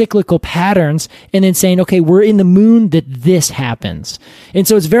these cyclical patterns and then saying, okay, we're in the moon that this happens. And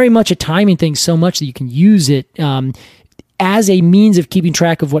so it's very much a timing thing, so much that you can use it as a means of keeping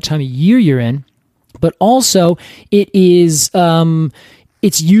track of what time of year you're in. But also it is,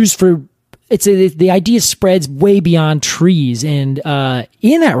 it's used for, the idea spreads way beyond trees. And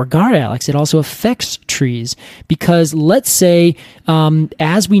in that regard, Alex, it also affects trees because let's say,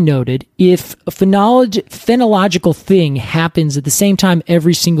 as we noted, if a phenological thing happens at the same time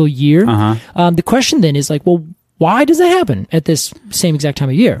every single year, the question then is like, well, why does that happen at this same exact time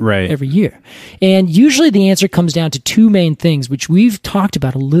of year? Right. Every year. And usually the answer comes down to two main things, which we've talked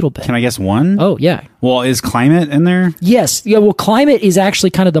about a little bit. Can I guess one? Oh, yeah. Well, is climate in there? Yes. Yeah, well, climate is actually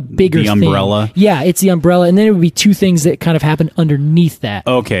kind of the bigger The umbrella? thing. Yeah, it's the umbrella. And then it would be two things that kind of happen underneath that.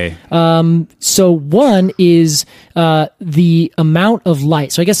 Okay. So one is the amount of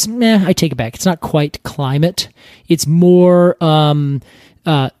light. So I guess, I take it back. It's not quite climate. It's more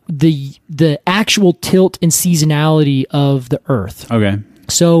the actual tilt and seasonality of the Earth. Okay.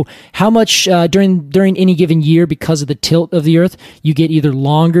 So how much during any given year, because of the tilt of the Earth, you get either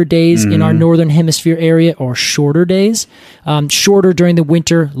longer days in our northern hemisphere area or shorter days. Shorter during the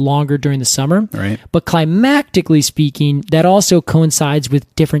winter, longer during the summer. Right. But climatically speaking, that also coincides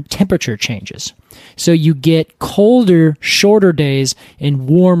with different temperature changes. So you get colder, shorter days and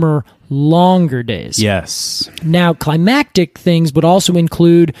warmer, longer days. Yes. Now, climactic things would also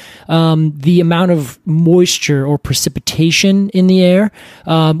include the amount of moisture or precipitation in the air,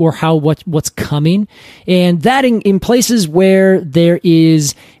 or what's coming, and that in places where there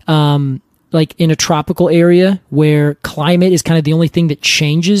is like in a tropical area where climate is kind of the only thing that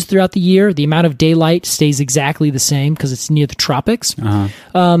changes throughout the year, the amount of daylight stays exactly the same because it's near the tropics.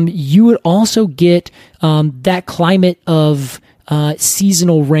 You would also get that climate of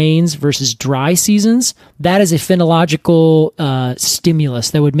seasonal rains versus dry seasons. That is a phenological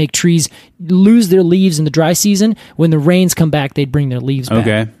stimulus that would make trees lose their leaves in the dry season. When the rains come back, they'd bring their leaves back.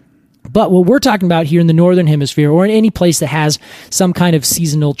 Okay. But what we're talking about here in the northern hemisphere, or in any place that has some kind of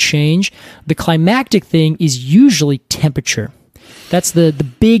seasonal change, the climactic thing is usually temperature. That's the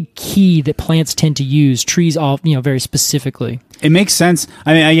big key that plants tend to use, trees all, very specifically. It makes sense.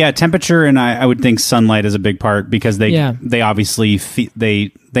 I mean, yeah, temperature, and I would think sunlight is a big part because they obviously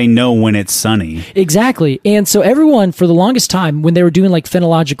they know when it's sunny. Exactly. And so everyone, for the longest time, when they were doing like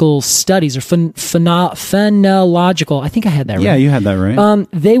phenological studies or phenological, I think I had that right. Yeah, you had that right.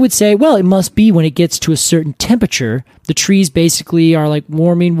 They would say, well, it must be when it gets to a certain temperature. The trees basically are like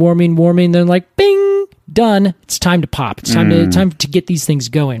warming. Then like, bing, done. It's time to pop. It's time to get these things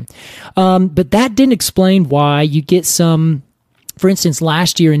going. But that didn't explain why you get some. For instance,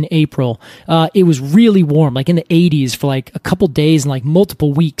 last year in April, it was really warm, like in the 80s for like a couple days and like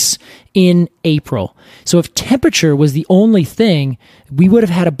multiple weeks in April. So if temperature was the only thing, we would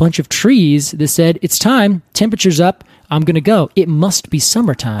have had a bunch of trees that said, it's time, temperature's up, I'm going to go. It must be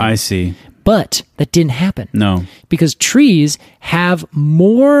summertime. I see. But that didn't happen. No. Because trees have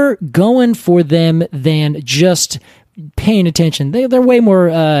more going for them than just paying attention. They're way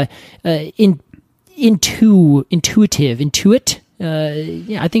more intuitive.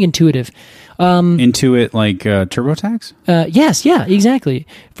 I think intuitive. Intuit like TurboTax? Yes, yeah, exactly.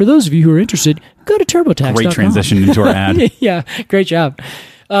 For those of you who are interested, go to TurboTax.com. Great transition into our ad. Yeah, great job.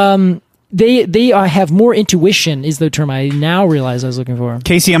 They have more intuition is the term I now realize I was looking for.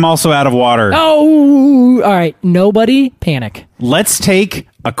 Casey, I'm also out of water. Oh, all right. Nobody panic. Let's take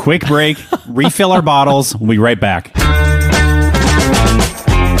a quick break, refill our bottles. We'll be right back.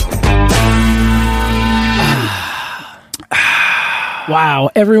 Wow.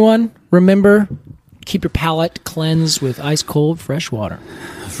 Everyone, remember, keep your palate cleansed with ice cold fresh water.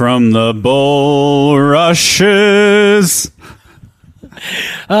 From the bulrushes.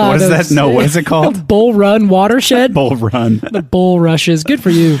 What is that? No, what is it called? Bull Run Watershed? Bull Run. The bulrushes. Good for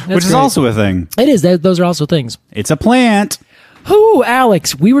you. That's Which is great. also a thing. It is. Those are also things. It's a plant. Oh,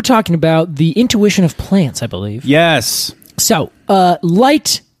 Alex, we were talking about the intuition of plants, I believe. Yes. So,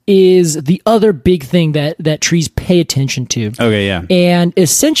 light is the other big thing that trees pay attention to. Okay, yeah. And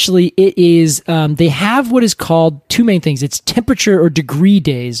essentially it is, they have what is called two main things. It's temperature or degree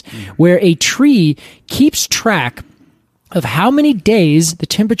days, where a tree keeps track of how many days the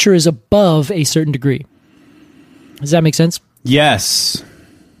temperature is above a certain degree. Does that make sense? Yes.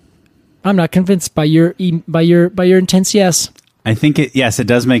 I'm not convinced by your intense yes. I think it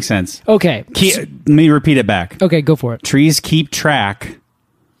does make sense. Okay. Let me repeat it back. Okay, go for it. Trees keep track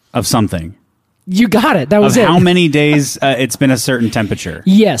of something. You got it. That was it. How many days it's been a certain temperature.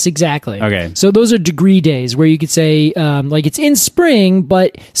 Yes, exactly. Okay. So those are degree days where you could say, like it's in spring,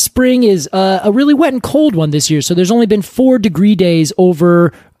 but spring is a really wet and cold one this year. So there's only been 4 degree days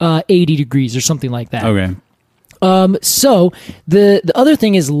over 80 degrees or something like that. Okay. So the other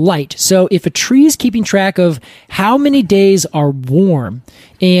thing is light. So if a tree is keeping track of how many days are warm,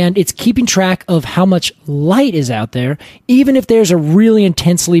 and it's keeping track of how much light is out there. Even if there's a really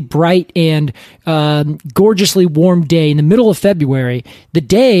intensely bright and gorgeously warm day in the middle of February, the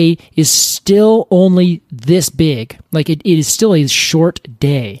day is still only this big. Like it is still a short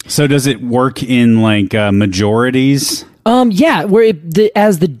day. So does it work in like majorities? Yeah, where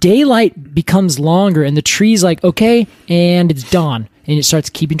as the daylight becomes longer and the tree's like, okay, and it's dawn, and it starts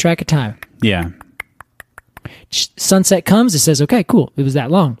keeping track of time. Yeah. Sunset comes, it says, okay, cool, it was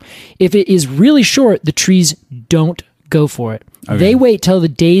that long. If it is really short, the trees don't go for it. Okay. They wait till the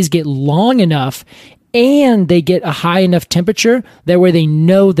days get long enough and they get a high enough temperature that where they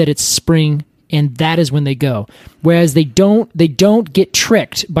know that it's spring, and that is when they go. Whereas they don't get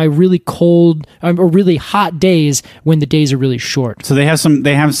tricked by really cold or really hot days when the days are really short. So they have some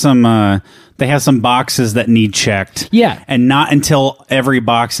boxes that need checked. Yeah. And not until every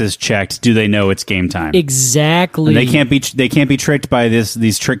box is checked do they know it's game time. Exactly. And they can't be tricked by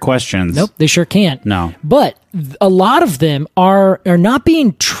these trick questions. Nope, they sure can't. No. But a lot of them are not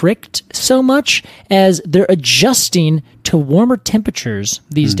being tricked so much as they're adjusting to warmer temperatures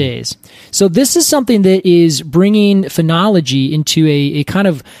these days. So this is something that is bringing phenology into a kind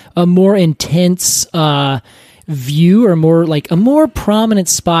of a more intense view, or more like a more prominent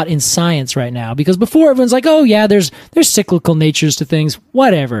spot in science right now. Because before, everyone's like, oh yeah, there's cyclical natures to things,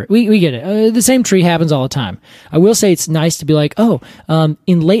 whatever, we get it, the same tree happens all the time. I will say it's nice to be like,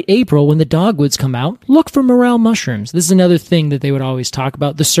 in late April when the dogwoods come out, look for morel mushrooms. This is another thing that they would always talk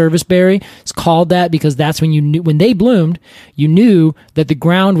about. The serviceberry is called that because that's when you knew, when they bloomed, you knew that the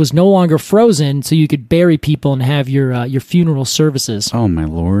ground was no longer frozen, so you could bury people and have your funeral services. Oh my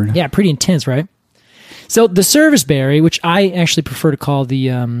Lord. Yeah, pretty intense, right? So the serviceberry, which I actually prefer to call the,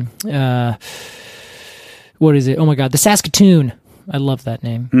 what is it? Oh my God, the Saskatoon. I love that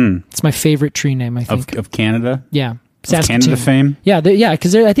name. It's my favorite tree name, I think. Of Canada? Yeah. Saskatoon. Canada fame? Yeah,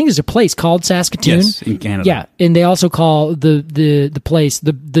 because I think there's a place called Saskatoon. Yes, in Canada. Yeah, and they also call the place,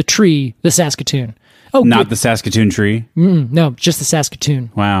 the tree, the Saskatoon. Oh, not the Saskatoon tree? No, just the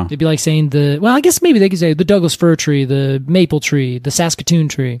Saskatoon. Wow. It'd be like saying I guess maybe they could say the Douglas fir tree, the maple tree, the Saskatoon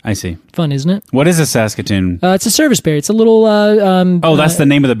tree. I see. Fun, isn't it? What is a Saskatoon? It's a serviceberry. It's a little... that's the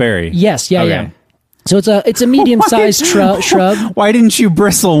name of the berry? Yes, yeah, okay. yeah. So it's a medium-sized shrub. Why didn't you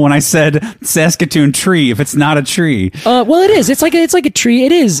bristle when I said Saskatoon tree if it's not a tree? Well, it is. It's like a tree.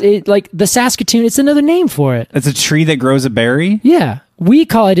 It is. Like the Saskatoon. It's another name for it. It's a tree that grows a berry? Yeah. We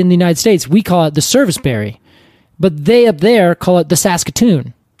call it in the United States, we call it the serviceberry. But they up there call it the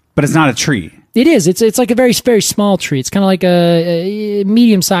Saskatoon. But it's not a tree. It is. It's like a very, very small tree. It's kind of like a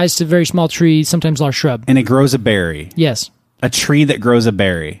medium-sized to very small tree, sometimes large shrub. And it grows a berry. Yes. A tree that grows a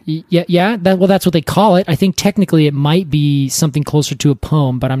berry. Yeah. That's what they call it. I think technically it might be something closer to a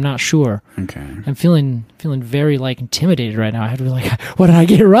poem, but I'm not sure. Okay. I'm feeling very intimidated right now. I have to be like, what did I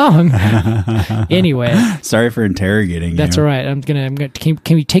get wrong? Anyway. Sorry for interrogating you. That's all right. I'm gonna.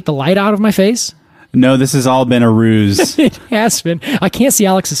 Can we take the light out of my face? No, this has all been a ruse. It has been. I can't see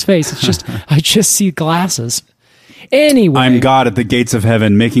Alex's face. It's just I just see glasses. Anyway, I'm God at the gates of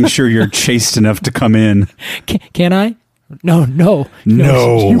heaven, making sure you're chaste enough to come in. Can I? No.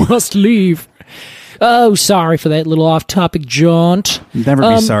 You must leave. Oh, sorry for that little off-topic jaunt. Never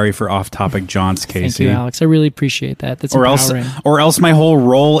be sorry for off-topic jaunts, Casey. Thank you, Alex. I really appreciate that. That's empowering. Or else my whole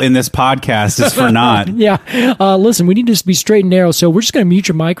role in this podcast is for naught. Yeah. Listen, we need to be straight and narrow, so we're just going to mute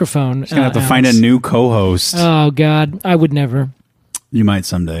your microphone. Just going to have to find a new co-host. Oh, God. I would never. You might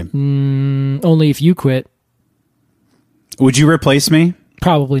someday. Only if you quit. Would you replace me?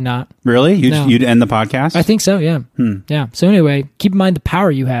 Probably not. Really? No. You'd end the podcast? I think so, yeah. Yeah. So anyway, keep in mind the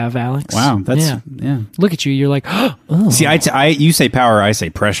power you have, Alex. Wow. Yeah. Look at you. You're like, oh. See, you say power, I say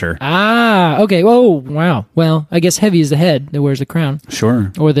pressure. Ah, okay. Whoa, wow. Well, I guess heavy is the head that wears the crown.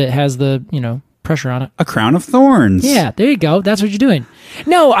 Sure. Or that has the, pressure on it. A crown of thorns. Yeah, there you go. That's what you're doing.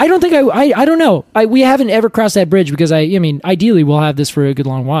 No, I don't think I don't know. We haven't ever crossed that bridge because ideally we'll have this for a good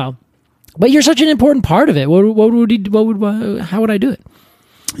long while. But you're such an important part of it. How would I do it?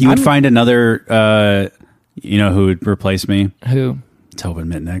 You would find another, who would replace me? Who? Tobin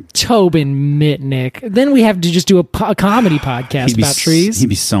Mitnick. Tobin Mitnick. Then we have to just do a comedy podcast about trees. He'd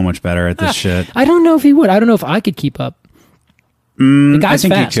be so much better at this shit. I don't know if he would. I don't know if I could keep up. The guy's I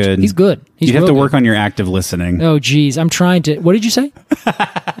think fast. you could. He's good. You'd have to work on your active listening. Oh, geez. I'm trying to. What did you say?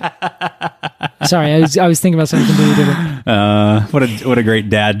 Sorry, I was thinking about something completely different. What a great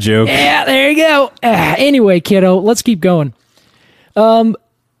dad joke. Yeah, there you go. Anyway, kiddo, let's keep going.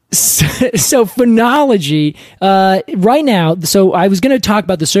 So phenology, right now, so I was going to talk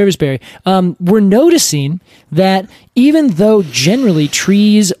about the serviceberry. We're noticing that even though generally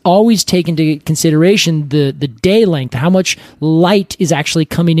trees always take into consideration the day length, how much light is actually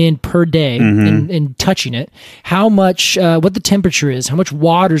coming in per day and touching it, how much, what the temperature is, how much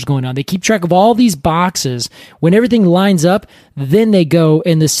water's going on. They keep track of all these boxes. When everything lines up, then they go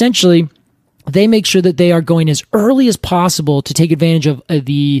and essentially they make sure that they are going as early as possible to take advantage of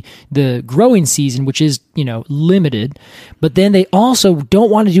the growing season, which is, limited. But then they also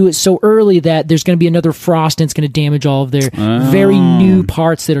don't want to do it so early that there's going to be another frost and it's going to damage all of their very new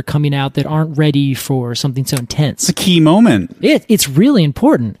parts that are coming out that aren't ready for something so intense. It's a key moment. It's really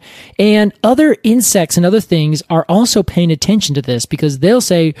important. And other insects and other things are also paying attention to this because they'll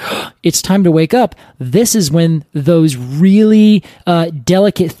say, it's time to wake up. This is when those really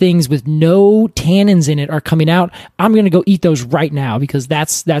delicate things with no tannins in it are coming out. I'm going to go eat those right now because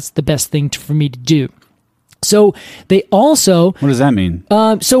that's the best thing for me to do. So they also... What does that mean?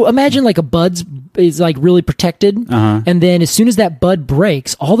 So imagine like a bud is like really protected. And then as soon as that bud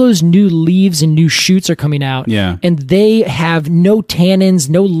breaks, all those new leaves and new shoots are coming out. Yeah. And they have no tannins,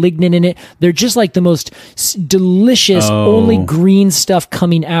 no lignin in it. They're just like the most delicious, only green stuff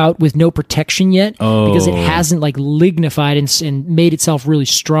coming out with no protection yet because it hasn't like lignified and made itself really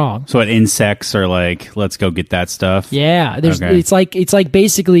strong. So what insects are like, let's go get that stuff? Yeah. It's like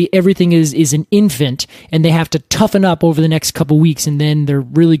basically everything is an infant and they have to toughen up over the next couple weeks and then they're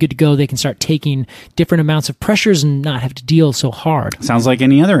really good to go. They can start taking different amounts of pressures and not have to deal so hard. Sounds like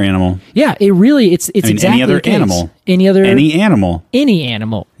any other animal. Yeah, it's exactly any other the case. animal. Any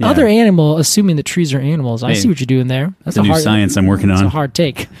animal. Yeah. Other animal, assuming that trees are animals. I see what you're doing there. That's a new science I'm working on. That's a hard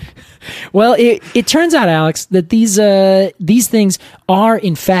take. Well, it turns out, Alex, that these things are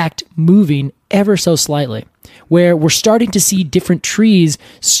in fact moving ever so slightly, where we're starting to see different trees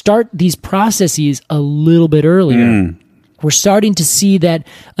start these processes a little bit earlier. We're starting to see that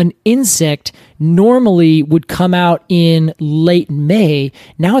an insect normally would come out in late May.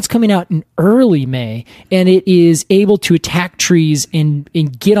 Now it's coming out in early May, and it is able to attack trees and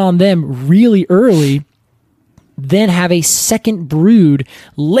get on them really early, then have a second brood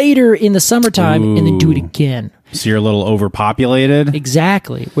later in the summertime, and then do it again. So you're a little overpopulated?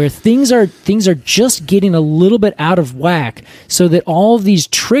 Exactly. Where things are just getting a little bit out of whack so that all of these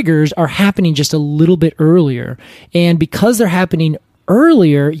triggers are happening just a little bit earlier. And because they're happening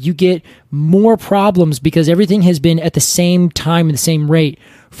earlier, you get more problems because everything has been at the same time and the same rate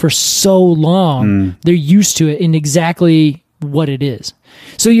for so long. They're used to it in exactly what it is.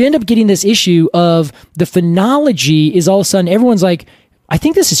 So you end up getting this issue of the phenology is all of a sudden everyone's like, I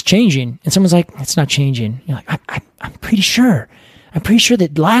think this is changing. And someone's like, it's not changing. You're like, I'm pretty sure. I'm pretty sure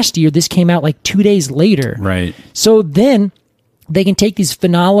that last year this came out like 2 days later. Right. So then they can take these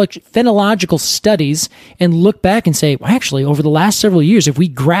phenological studies and look back and say, well, actually, over the last several years, if we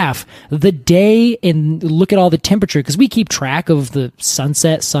graph the day and look at all the temperature, because we keep track of the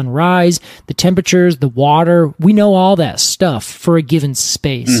sunset, sunrise, the temperatures, the water, we know all that stuff for a given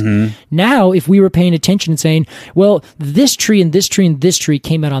space. Now, if we were paying attention and saying, well, this tree and this tree and this tree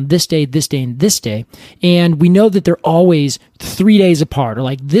came out on this day, and this day, and we know that they're always 3 days apart, or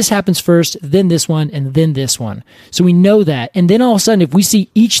like this happens first, then this one, and then this one. So we know that. And then all of a sudden, if we see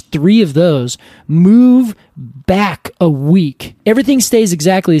each three of those move back a week, everything stays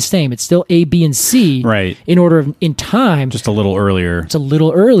exactly the same. It's still A, B, and C. Right. In order of, in time. Just a little earlier. It's a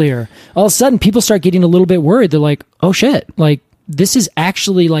little earlier. All of a sudden, people start getting a little bit worried. They're like, oh shit, like, this is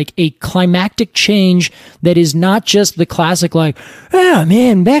actually like a climactic change that is not just the classic, like, ah,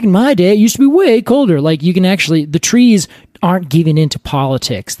 man, back in my day, it used to be way colder. Like, you can actually, the trees aren't giving into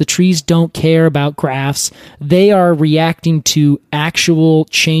politics. The trees don't care about graphs. They are reacting to actual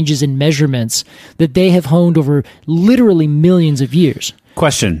changes in measurements that they have honed over literally millions of years.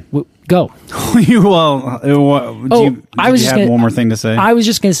 Question. Go. Do you have one more thing to say? I was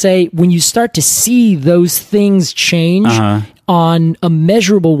just going to say, when you start to see those things change on a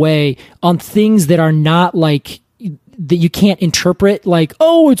measurable way, on things that are not like, that you can't interpret, like,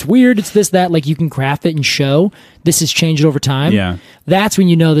 oh, it's weird, it's this, that, like you can graph it and show this has changed over time. Yeah. That's when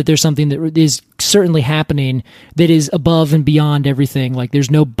you know that there's something that is certainly happening that is above and beyond everything. Like, there's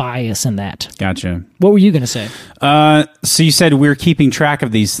no bias in that. Gotcha. What were you going to say? So you said we're keeping track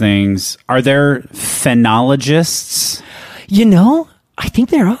of these things. Are there phenologists? You know, I think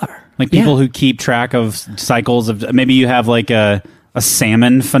there are. Like people who keep track of cycles of, maybe you have like a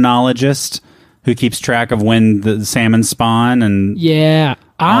salmon phenologist who keeps track of when the salmon spawn and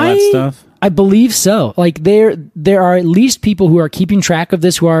all that stuff? I believe so. Like there are at least people who are keeping track of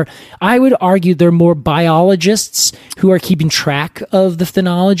this who are, I would argue they're more biologists who are keeping track of the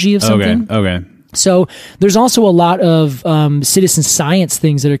phenology of something. Okay. So there's also a lot of citizen science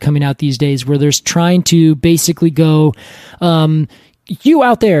things that are coming out these days where there's trying to basically go, you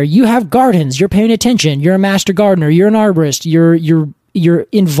out there, you have gardens, you're paying attention, you're a master gardener, you're an arborist, you're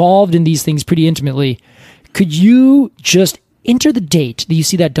involved in these things pretty intimately. Could you just enter the date that you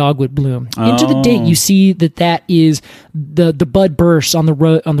see that dogwood bloom? Enter the date you see that is the bud bursts on the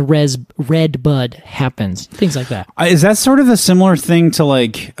red bud happens. Things like that. Is that sort of a similar thing to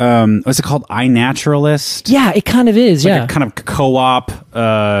like what's it called? iNaturalist? Yeah, it kind of is. Like yeah, a kind of co-op.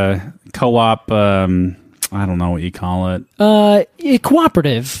 I don't know what you call it.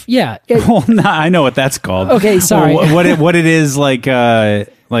 Cooperative. Yeah. Well, no, I know what that's called. Okay, sorry. What it is like?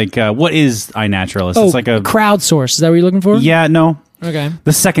 What is iNaturalist? Oh, it's like a crowdsource. Is that what you're looking for? Yeah, no. Okay.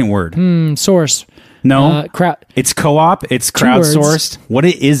 The second word. Source. No. Crowd. It's co-op. It's crowdsourced. What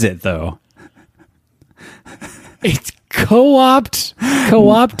is it though? It's co-opted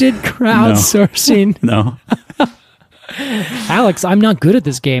crowdsourcing. No. Alex, I'm not good at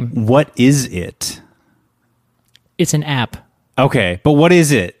this game. What is it? It's an app. Okay, but what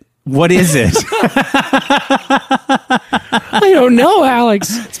is it? What is it? I don't know,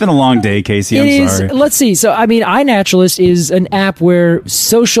 Alex. It's been a long day, Casey. I'm sorry. Let's see. So, I mean, iNaturalist is an app where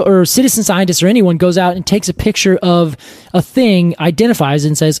social or citizen scientists or anyone goes out and takes a picture of a thing, identifies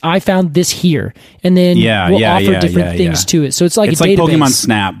and says, "I found this here," and then we'll offer different things to it. So it's like it's a like database. Pokemon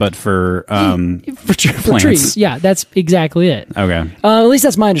Snap, but for trees. Yeah, that's exactly it. Okay. At least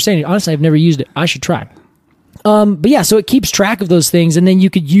that's my understanding. Honestly, I've never used it. I should try. But yeah, so it keeps track of those things, and then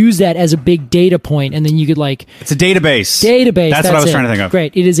you could use that as a big data point, and then you could it's a database. That's what I was trying to think of.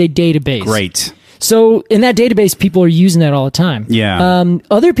 Great. It is a database. Great. So in that database, people are using that all the time. Yeah.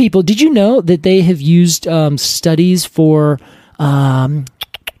 Other people, did you know that they have used studies for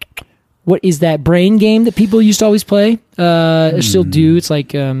what is that brain game that people used to always play? Still do. It's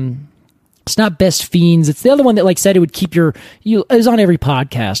like it's not Best Fiends. It's the other one that said it would keep it was on every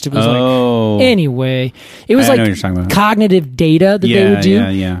podcast. It was anyway, it was I know what you're talking about. cognitive data that they would do.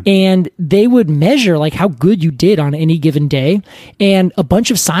 Yeah. And they would measure how good you did on any given day. And a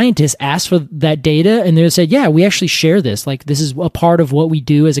bunch of scientists asked for that data, and they said, yeah, we actually share this. This is a part of what we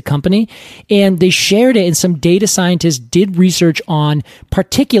do as a company. And they shared it, and some data scientists did research on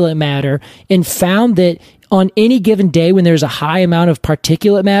particulate matter and found that on any given day when there's a high amount of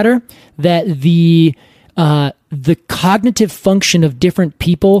particulate matter, that the cognitive function of different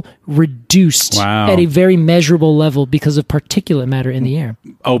people reduced at a very measurable level because of particulate matter in the air.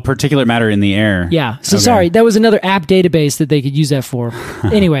 Oh, particulate matter in the air. Yeah. So sorry, that was another app database that they could use that for.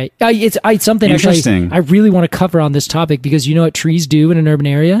 Anyway, it's something actually I really want to cover on this topic, because you know what trees do in an urban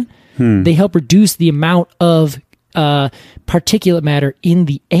area? They help reduce the amount of particulate matter in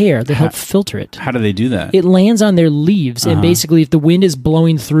the air. They help filter it. How do they do that? It lands on their leaves, and basically if the wind is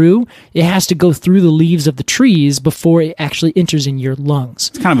blowing through, it has to go through the leaves of the trees before it actually enters in your lungs.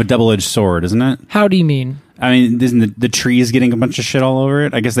 It's kind of a double-edged sword, isn't it? How do you mean? I mean, isn't the trees getting a bunch of shit all over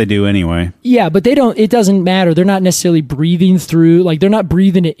it? I guess they do anyway. Yeah, but it doesn't matter. They're not necessarily breathing through, they're not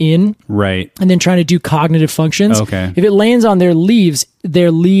breathing it in. Right. And then trying to do cognitive functions. Okay. If it lands on their leaves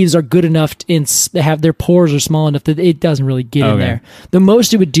are good enough they have their pores are small enough that it doesn't really get in there. The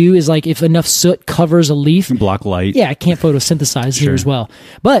most it would do is if enough soot covers a leaf. Block light. Yeah, it can't photosynthesize here as well.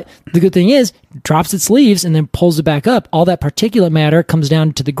 But the good thing is, it drops its leaves and then pulls it back up. All that particulate matter comes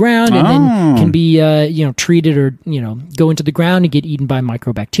down to the ground and then can be treated or go into the ground and get eaten by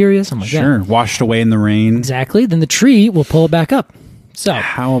microbacteria, something like that. Sure, washed away in the rain. Exactly. Then the tree will pull it back up. So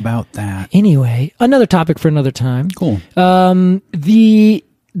how about that? Anyway, another topic for another time. Cool. The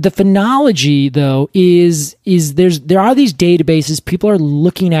phenology, though, is there are these databases. People are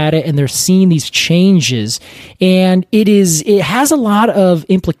looking at it and they're seeing these changes, and it has a lot of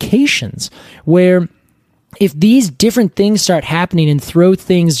implications where if these different things start happening and throw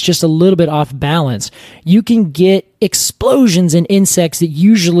things just a little bit off balance, you can get explosions in insects that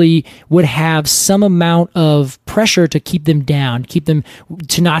usually would have some amount of pressure to keep them down, keep them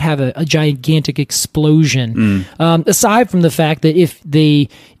to not have a gigantic explosion. Aside from the fact that if the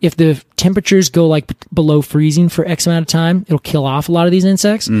temperatures go below freezing for X amount of time, it'll kill off a lot of these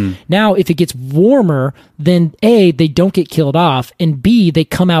insects. Now, if it gets warmer, then A, they don't get killed off, and B, they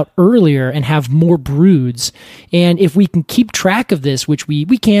come out earlier and have more broods. And if we can keep track of this, which we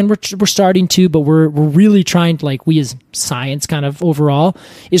can, we're starting to, but we're really trying to, we as science kind of overall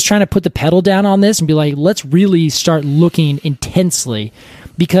is trying to put the pedal down on this and be let's really start looking intensely,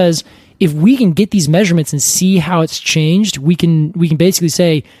 because if we can get these measurements and see how it's changed, we can basically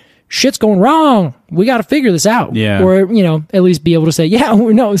say, shit's going wrong. We got to figure this out. Yeah. Or, at least be able to say, yeah,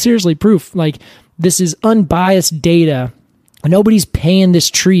 no, seriously, proof. Like, this is unbiased data. Nobody's paying this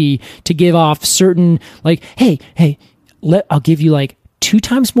tree to give off certain, like, hey, I'll give you like 2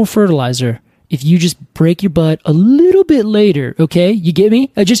 times more fertilizer if you just break your butt a little bit later, okay? You get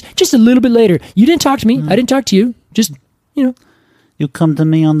me? Just a little bit later. You didn't talk to me. I didn't talk to you. Just, You come to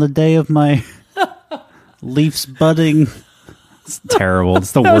me on the day of my leaves budding. It's terrible.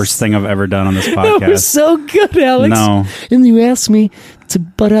 It's the worst thing I've ever done on this podcast. that was so good, Alex. No. And you asked me to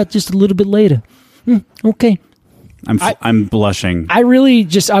butt out just a little bit later. Okay. I'm blushing. I really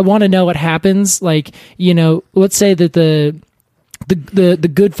I want to know what happens. Like, let's say that the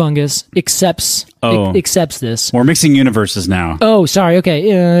good fungus accepts this. We're mixing universes now. Oh, sorry.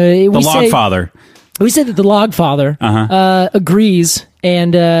 Okay. The log father. We said that the log father agrees,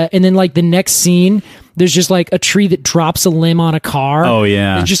 and then like the next scene, there's just like a tree that drops a limb on a car. Oh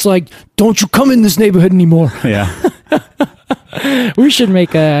yeah. It's just like, don't you come in this neighborhood anymore. Yeah. We should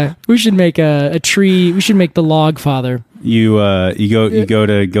make a tree. We should make the log father. You go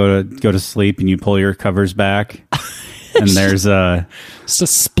to sleep and you pull your covers back, and there's It's a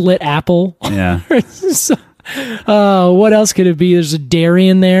split apple. Yeah. What else could it be? There's a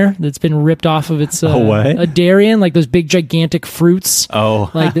dairy there that's been ripped off of its. What? A dairy, like those big gigantic fruits. Oh.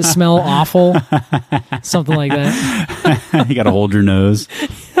 Like that smell awful. Something like that. You got to hold your nose.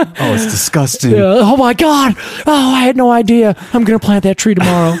 Oh, it's disgusting. Oh my god! Oh, I had no idea. I'm gonna plant that tree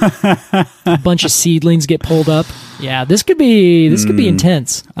tomorrow. A bunch of seedlings get pulled up. Yeah, this could be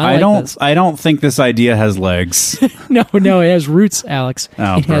intense. I don't think this idea has legs. No, it has roots, Alex.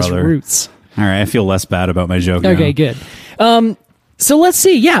 Oh, it has brother. roots. All right, I feel less bad about my joke. Okay, now. good. So let's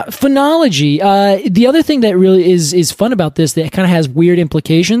see. Yeah, phenology. The other thing that really is fun about this that kind of has weird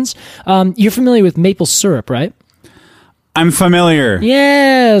implications. You're familiar with maple syrup, right? I'm familiar.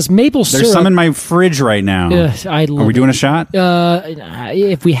 Yes, maple syrup. There's some in my fridge right now. I love Are we doing a shot?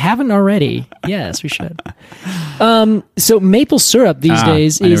 If we haven't already, yes, we should. So maple syrup these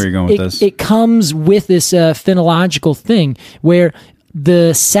days I knew where you're going with this. It comes with this phenological thing where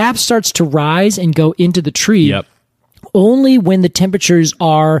the sap starts to rise and go into the tree. Yep. Only when the temperatures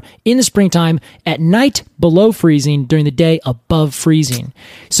are in the springtime at night below freezing, during the day above freezing.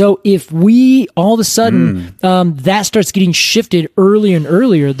 So if we all of a sudden that starts getting shifted earlier and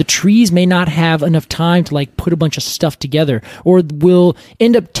earlier, the trees may not have enough time to like put a bunch of stuff together, or will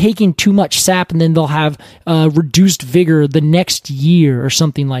end up taking too much sap, and then they'll have reduced vigor the next year or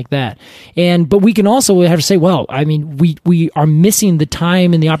something like that. But we can also have to say, well, I mean, we are missing the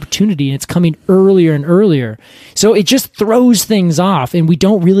time and the opportunity, and it's coming earlier and earlier. So it just throws things off, and we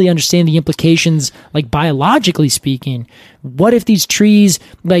don't really understand the implications, like biologically speaking. What if these trees,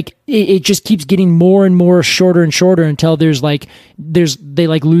 like, it just keeps getting more and more shorter and shorter until they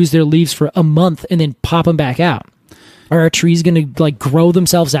lose their leaves for a month and then pop them back out? Are our trees going to like grow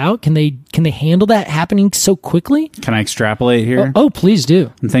themselves out? Can they handle that happening so quickly? Can I extrapolate here? Oh, please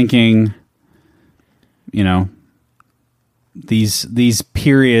do. I'm thinking, these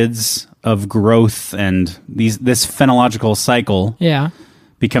periods of growth and this phenological cycle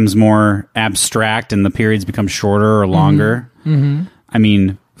becomes more abstract, and the periods become shorter or longer. Mm-hmm. I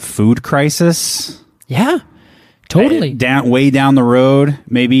mean, food crisis. Yeah, totally. Way down the road,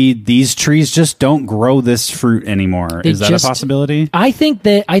 maybe these trees just don't grow this fruit anymore. Is that a possibility? I think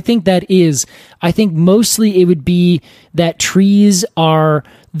that is. I think mostly it would be that trees are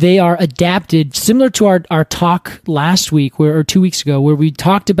adapted, similar to our talk last week or 2 weeks ago, where we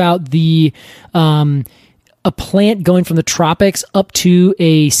talked about the a plant going from the tropics up to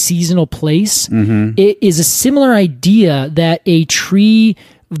a seasonal place. Mm-hmm. It is a similar idea that a tree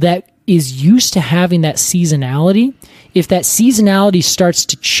that is used to having that seasonality, if that seasonality starts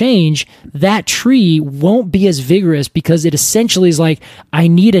to change, that tree won't be as vigorous, because it essentially is like, I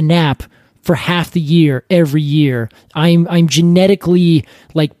need a nap for half the year every year. I'm genetically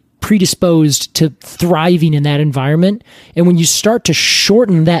like predisposed to thriving in that environment. And when you start to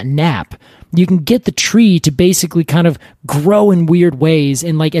shorten that nap, you can get the tree to basically kind of grow in weird ways.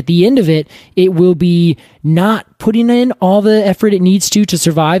 And like at the end of it, it will be not putting in all the effort it needs to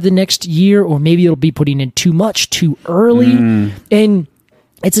survive the next year, or maybe it'll be putting in too much too early. And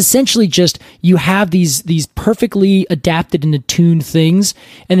it's essentially just, you have these perfectly adapted and attuned things,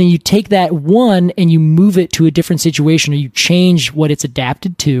 and then you take that one and you move it to a different situation, or you change what it's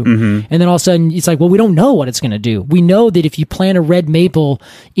adapted to. And then all of a sudden it's like, well, we don't know what it's going to do. We know that if you plant a red maple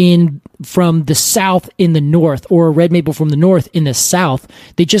in from the south in the north, or a red maple from the north in the south,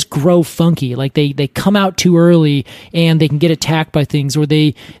 they just grow funky. Like they come out too early and they can get attacked by things, or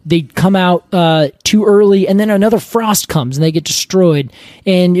they come out too early and then another frost comes and they get destroyed.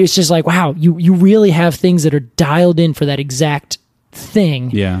 And it's just like, wow, you really have things that are dialed in for that exact thing,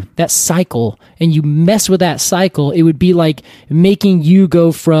 that cycle, and you mess with that cycle. It would be like making you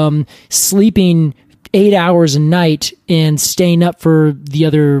go from sleeping 8 hours a night and staying up for the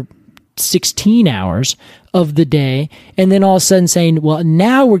other 16 hours of the day, and then all of a sudden saying, well,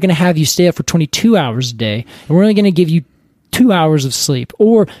 now we're going to have you stay up for 22 hours a day, and we're only going to give you 2 hours of sleep,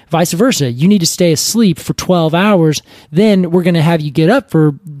 or vice versa. You need to stay asleep for 12 hours, then we're going to have you get up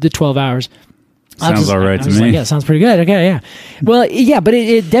for the 12 hours. Sounds all right to me. Like, yeah, sounds pretty good. Okay, yeah. Well, yeah, but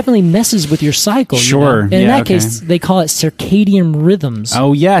it definitely messes with your cycle. Sure. And in that case, they call it circadian rhythms.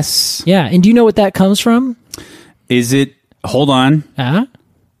 Oh, yes. Yeah, and do you know what that comes from? Is it, hold on.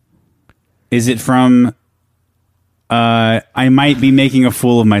 Is it from, I might be making a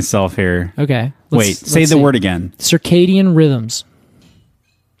fool of myself here. Okay. Wait, say the word again. Circadian rhythms.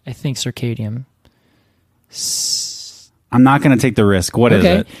 I think circadian. I'm not going to take the risk. What is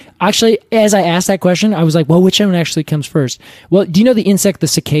it? Actually, as I asked that question, I was like, well, which one actually comes first? Well, do you know the insect, the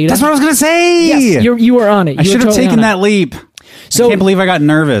cicada? That's what I was going to say! Yes, you were on it. I should have taken that leap. So, I can't believe I got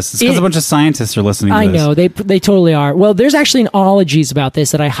nervous. It's because a bunch of scientists are listening to this. I know, they totally are. Well, there's actually an ologies about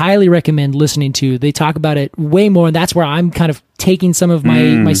this that I highly recommend listening to. They talk about it way more, and that's where I'm kind of taking some of my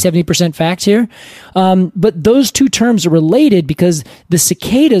 70% facts here. But those two terms are related because the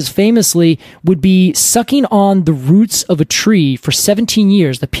cicadas famously would be sucking on the roots of a tree for 17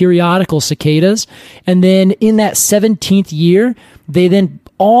 years, the periodical cicadas, and then in that 17th year, they then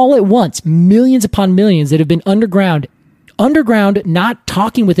all at once, millions upon millions that have been underground, not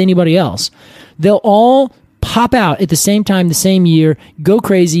talking with anybody else. They'll all pop out at the same time, the same year, go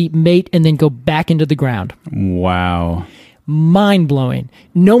crazy, mate, and then go back into the ground. Wow. Mind-blowing.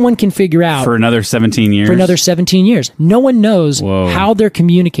 No one can figure out. For another 17 years? For another 17 years. No one knows how they're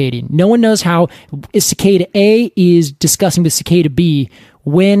communicating. No one knows how cicada A is discussing with cicada B.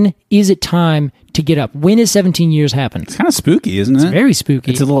 When is it time to get up? When is 17 years happen? It's kind of spooky, isn't it? It's very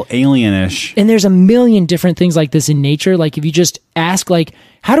spooky. It's a little alien-ish. And there's a million different things like this in nature. Like if you just ask, like,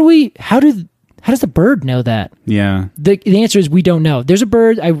 how does the bird know that? Yeah. The answer is we don't know. There's a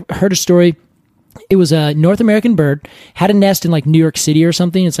bird, I heard a story. It was a North American bird, had a nest in like New York City or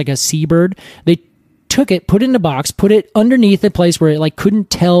something. It's like a seabird. They took it, put it in a box, put it underneath a place where it like couldn't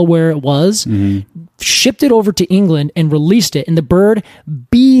tell where it was, shipped it over to England and released it. And the bird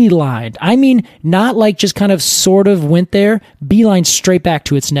beelined. I mean, not like just kind of sort of went there, beelined straight back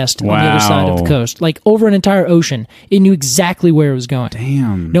to its nest on the other side of the coast, like over an entire ocean. It knew exactly where it was going.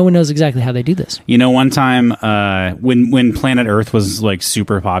 Damn. No one knows exactly how they do this. You know, one time when Planet Earth was like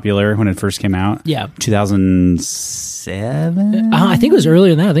super popular when it first came out, 2007. I think it was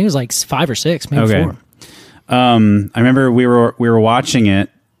earlier than that. I think it was like 5 or 6, maybe 4. I remember we were watching it.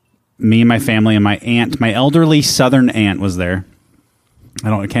 Me and my family and my aunt, my elderly Southern aunt, was there. I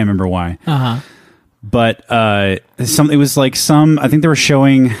can't remember why. But it was like I think they were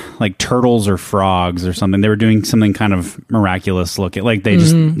showing like turtles or frogs or something. They were doing something kind of miraculous looking, like they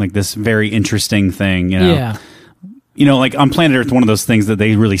just like this very interesting thing, you know. Yeah. You know, like on Planet Earth, one of those things that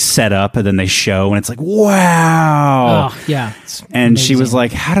they really set up and then they show, and it's like, wow. Oh, yeah. And amazing. She was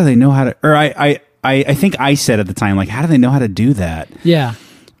like, how do they know how to, or I think I said at the time, like, how do they know how to do that? Yeah.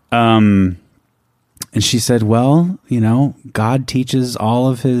 And she said, well, you know, God teaches all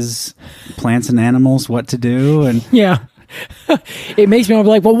of his plants and animals what to do. And yeah. It makes me want to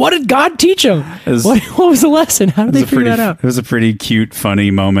be like, well, what did God teach them? What was the lesson? How did they figure that out? It was a pretty cute,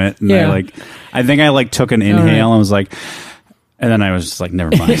 funny moment. And I think I took an inhale and was like, and then I was just like,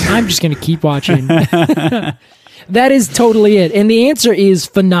 never mind. I'm just going to keep watching. That is totally it. And the answer is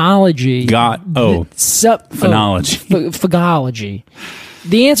phenology. Phenology. Phagology.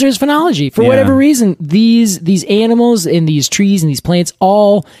 The answer is phenology. For whatever reason, these animals and these trees and these plants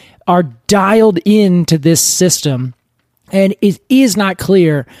all are dialed into this system. And it is not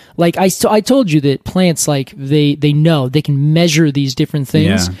clear. Like I told you that plants, like they know, they can measure these different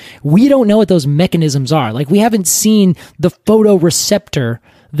things. Yeah. We don't know what those mechanisms are. Like we haven't seen the photoreceptor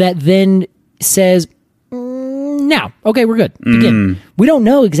that then says, now, okay, we're good. Begin. We don't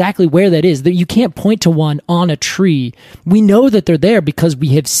know exactly where that is. That you can't point to one on a tree. We know that they're there because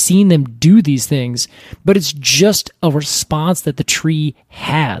we have seen them do these things, but it's just a response that the tree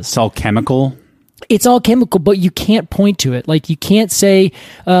has. It's all chemical. It's all chemical, but you can't point to it. Like you can't say,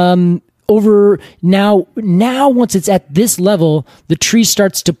 over now once it's at this level, the tree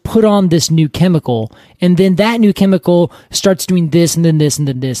starts to put on this new chemical, and then that new chemical starts doing this and then this and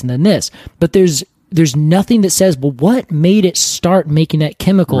then this and then this. But there's nothing that says, well, what made it start making that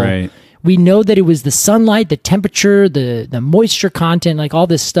chemical? Right. We know that it was the sunlight, the temperature, the moisture content, like all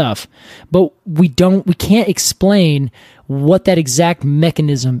this stuff, but we can't explain what that exact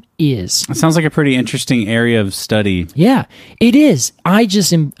mechanism is. It sounds like a pretty interesting area of study. Yeah, it is.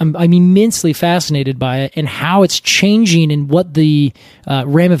 I'm immensely fascinated by it and how it's changing and what the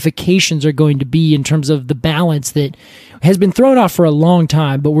ramifications are going to be in terms of the balance that has been thrown off for a long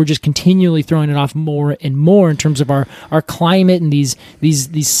time, but we're just continually throwing it off more and more in terms of our climate and these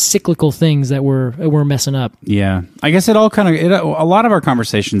cyclical things that we're messing up. Yeah, I guess it all a lot of our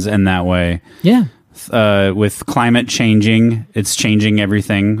conversations end that way. Yeah. With climate changing, it's changing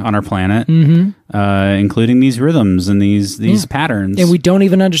everything on our planet, including these rhythms and these patterns. And we don't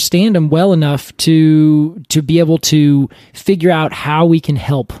even understand them well enough to be able to figure out how we can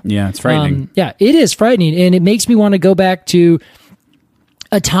help. Yeah, it's frightening. Yeah, it is frightening. And it makes me want to go back to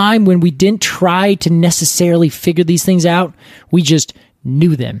a time when we didn't try to necessarily figure these things out. We just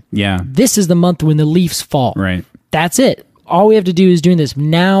knew them. Yeah. This is the month when the leaves fall. Right. That's it. All we have to do is doing this.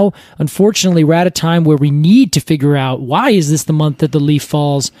 Now, unfortunately, we're at a time where we need to figure out why is this the month that the leaf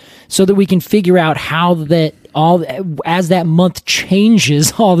falls, so that we can figure out how that as that month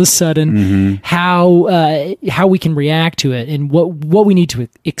changes all of a sudden, how we can react to it and what we need to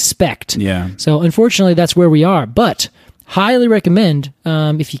expect. Yeah. So unfortunately, that's where we are. But highly recommend,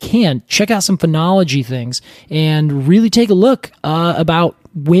 if you can, check out some phenology things and really take a look about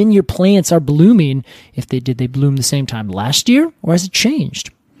when your plants are blooming. Did they bloom the same time last year, or has it changed?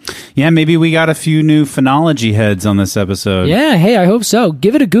 Yeah, maybe we got a few new phenology heads on this episode. Yeah, hey, I hope so.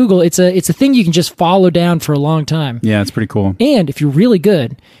 Give it a Google. It's a thing you can just follow down for a long time. Yeah, it's pretty cool. And if you're really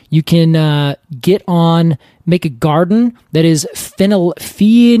good, you can make a garden that is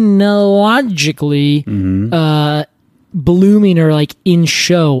phenologically blooming or like in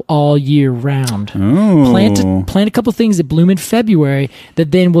show all year round. Ooh. Plant a couple things that bloom in February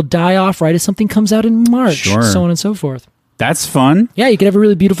that then will die off right as something comes out in March, so on and so forth. That's fun. Yeah, you could have a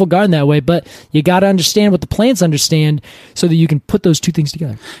really beautiful garden that way, but you got to understand what the plants understand so that you can put those two things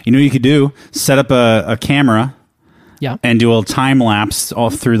together. You know what you could do? Set up a camera. Yeah. And do a time lapse all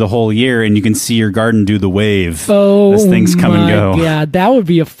through the whole year, and you can see your garden do the wave as things come and go. Yeah, that would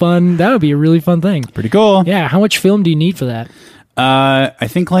be a really fun thing. Pretty cool. Yeah, how much film do you need for that? I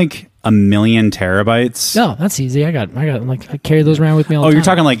think like 1 million terabytes. Oh, that's easy. I carry those around with me all the time. You're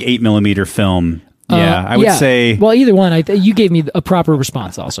talking like 8mm film. Yeah, I would say. Well, either one. You gave me a proper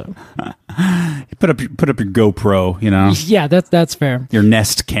response. Also, put up your GoPro. You know. Yeah, that's fair. Your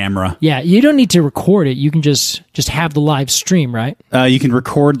Nest camera. Yeah, you don't need to record it. You can just have the live stream, right? You can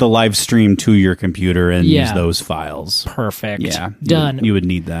record the live stream to your computer and use those files. Perfect. Yeah, done. You would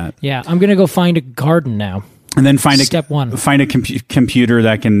need that. Yeah, I'm gonna go find a garden now. And then find Step one. Find a computer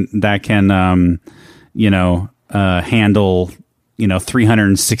that can handle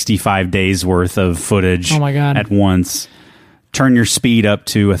 365 days worth of footage. Oh my God. At once. Turn your speed up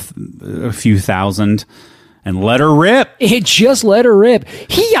to a few thousand and let her rip. Just let her rip.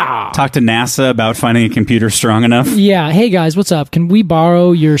 Hee-yah! Talk to NASA about finding a computer strong enough. Yeah. Hey guys, what's up? Can we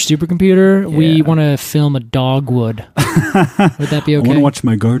borrow your supercomputer? Yeah. We want to film a dogwood. Would that be okay? I want to watch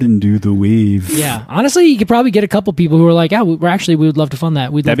my garden do the wave. Yeah. Honestly, you could probably get a couple people who are like, we would love to fund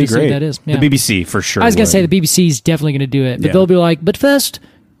that. We'd love to see what that is. Yeah. The BBC for sure. I was going to say the BBC is definitely going to do it, but they'll be like, but first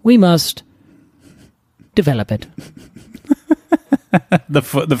we must develop it.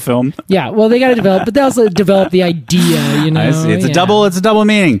 the film. Yeah, well, they got to develop, but they also develop the idea. I see. It's a double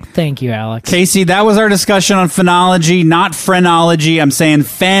meaning. Thank you, Alex. Casey, that was our discussion on phenology, not phrenology. I'm saying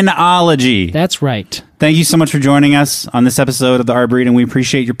phenology. That's right. Thank you so much for joining us on this episode of the Arboretum, and we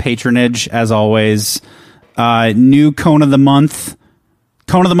appreciate your patronage as always. New Cone of the Month.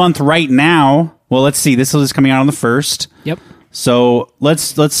 Cone of the Month right now. Well, let's see. This is coming out on the 1st. Yep. So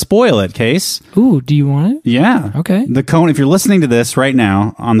let's spoil it, Case. Ooh, do you want it? Yeah. Okay. The cone, if you're listening to this right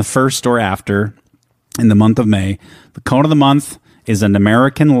now on the 1st or after in the month of May, the Cone of the Month is an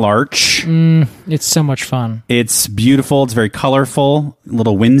American larch. It's so much fun. It's beautiful. It's very colorful, a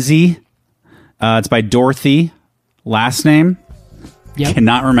little whimsy. It's by Dorothy. Last name? Yep.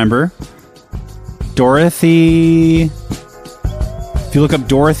 Cannot remember. Dorothy... If you look up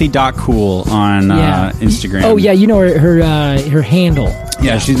dorothy.cool on Instagram. Oh, yeah, you know her handle.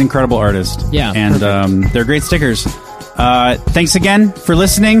 Yeah, she's an incredible artist. Yeah. And they're great stickers. Thanks again for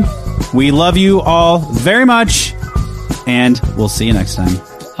listening. We love you all very much. And we'll see you next time.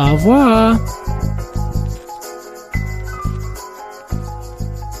 Au revoir.